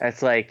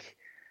 That's like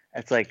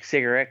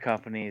cigarette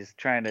companies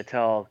trying to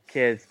tell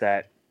kids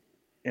that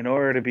in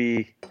order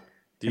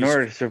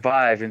to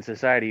survive in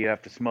society, you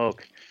have to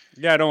smoke.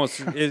 Yeah, no,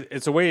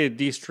 it's a way to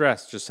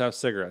de-stress. Just have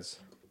cigarettes.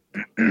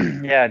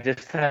 Yeah,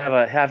 just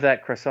have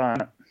that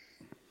croissant.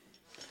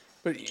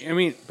 But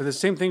the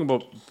same thing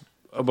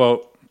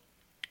about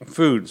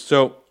food.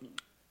 So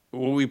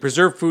we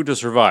preserve food to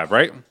survive,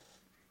 right?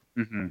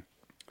 Mm-hmm.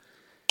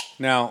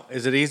 Now,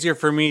 is it easier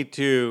for me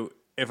to,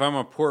 if I'm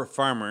a poor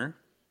farmer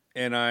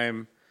and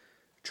I'm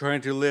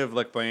trying to live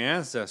like my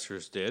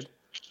ancestors did,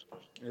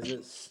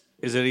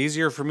 is it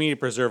easier for me to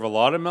preserve a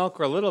lot of milk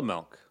or a little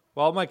milk?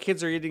 Well, my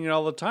kids are eating it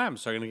all the time,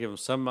 so I'm going to give them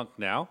some milk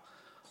now.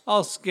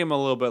 I'll skim a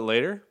little bit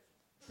later,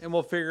 and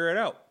we'll figure it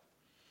out.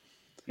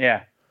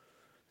 Yeah.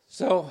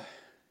 So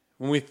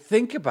when we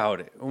think about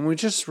it, when we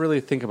just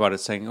really think about it,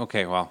 saying,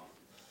 okay, well,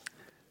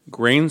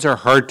 grains are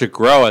hard to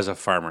grow as a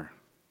farmer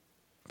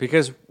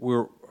because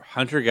we're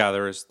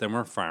hunter-gatherers, then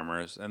we're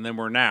farmers, and then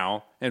we're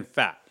now in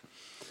fat.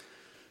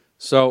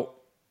 So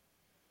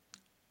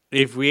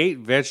if we ate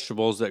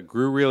vegetables that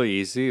grew really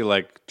easy,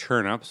 like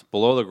turnips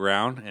below the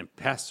ground, and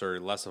pests are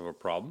less of a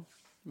problem,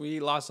 we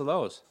eat lots of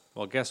those.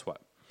 Well, guess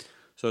what?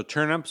 So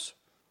turnips,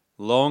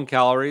 low in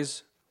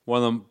calories,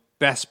 one of the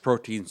best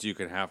proteins you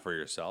can have for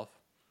yourself.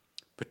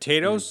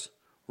 Potatoes,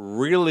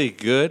 really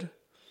good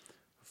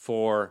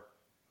for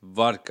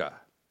vodka.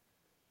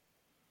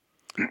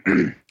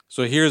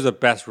 So here's the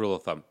best rule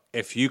of thumb.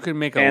 If you can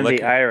make a and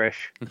liquor... the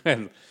Irish.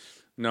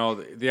 No,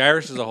 the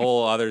Irish is a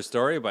whole other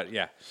story, but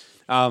yeah.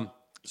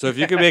 So if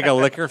you can make a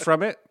liquor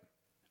from it,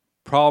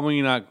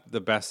 probably not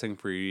the best thing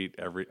for you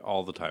to eat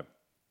all the time.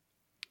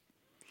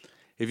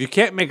 If you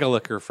can't make a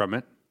liquor from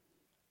it,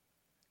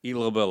 eat a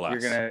little bit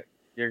less.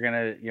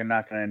 You're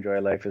not gonna enjoy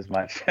life as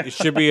much. It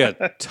should be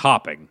a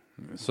topping.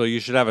 So you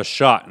should have a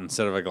shot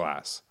instead of a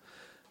glass.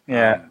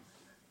 Yeah.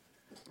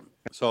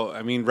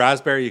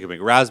 Raspberry, you can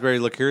make raspberry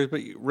liqueurs,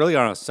 but really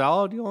on a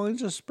salad, you only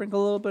just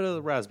sprinkle a little bit of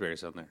the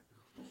raspberries on there.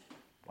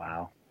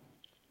 Wow.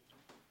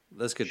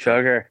 Let's get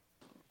sugar.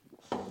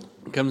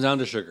 It comes down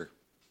to sugar.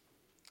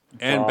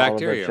 And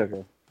bacteria.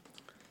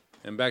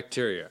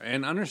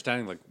 And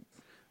understanding, like,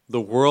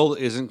 the world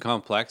isn't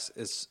complex.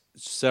 It's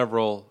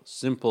several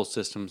simple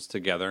systems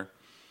together.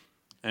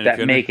 And that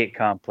make it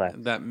complex.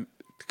 That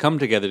come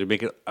together to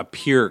make it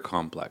appear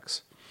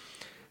complex.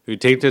 If you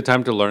take the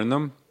time to learn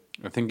them,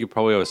 I think you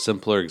probably have a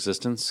simpler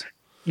existence.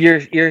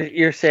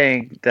 You're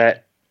saying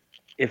that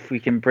if we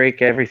can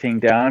break everything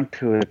down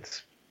to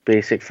its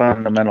basic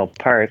fundamental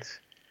parts,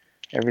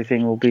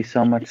 everything will be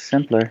so much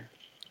simpler.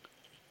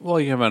 Well,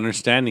 you have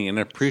understanding and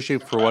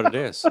appreciate for what it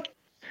is.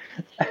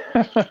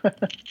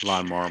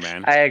 Lawnmower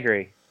man. I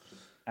agree.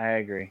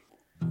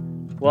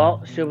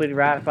 Well, should we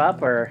wrap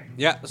up or?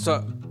 Yeah,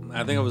 so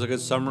I think it was a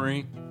good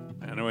summary.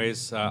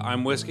 Anyways,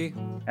 I'm Whiskey.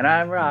 And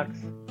I'm Rox.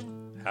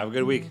 Have a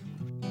good week.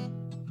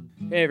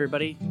 Hey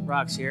everybody,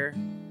 Rox here.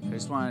 I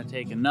just want to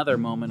take another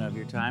moment of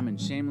your time and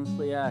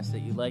shamelessly ask that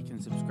you like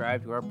and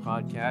subscribe to our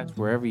podcast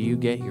wherever you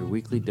get your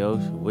weekly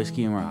dose of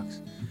Whiskey and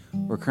Rox.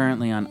 We're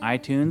currently on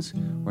iTunes.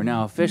 We're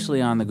now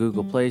officially on the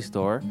Google Play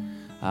Store.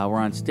 We're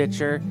on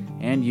Stitcher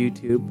and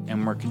YouTube,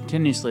 and we're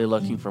continuously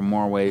looking for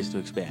more ways to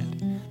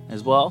expand.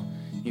 As well,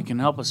 you can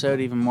help us out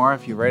even more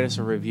if you write us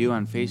a review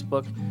on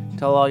Facebook,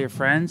 tell all your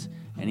friends,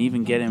 and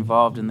even get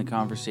involved in the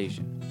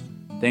conversation.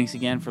 Thanks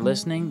again for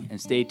listening, and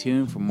stay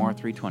tuned for more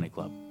 320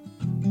 Club.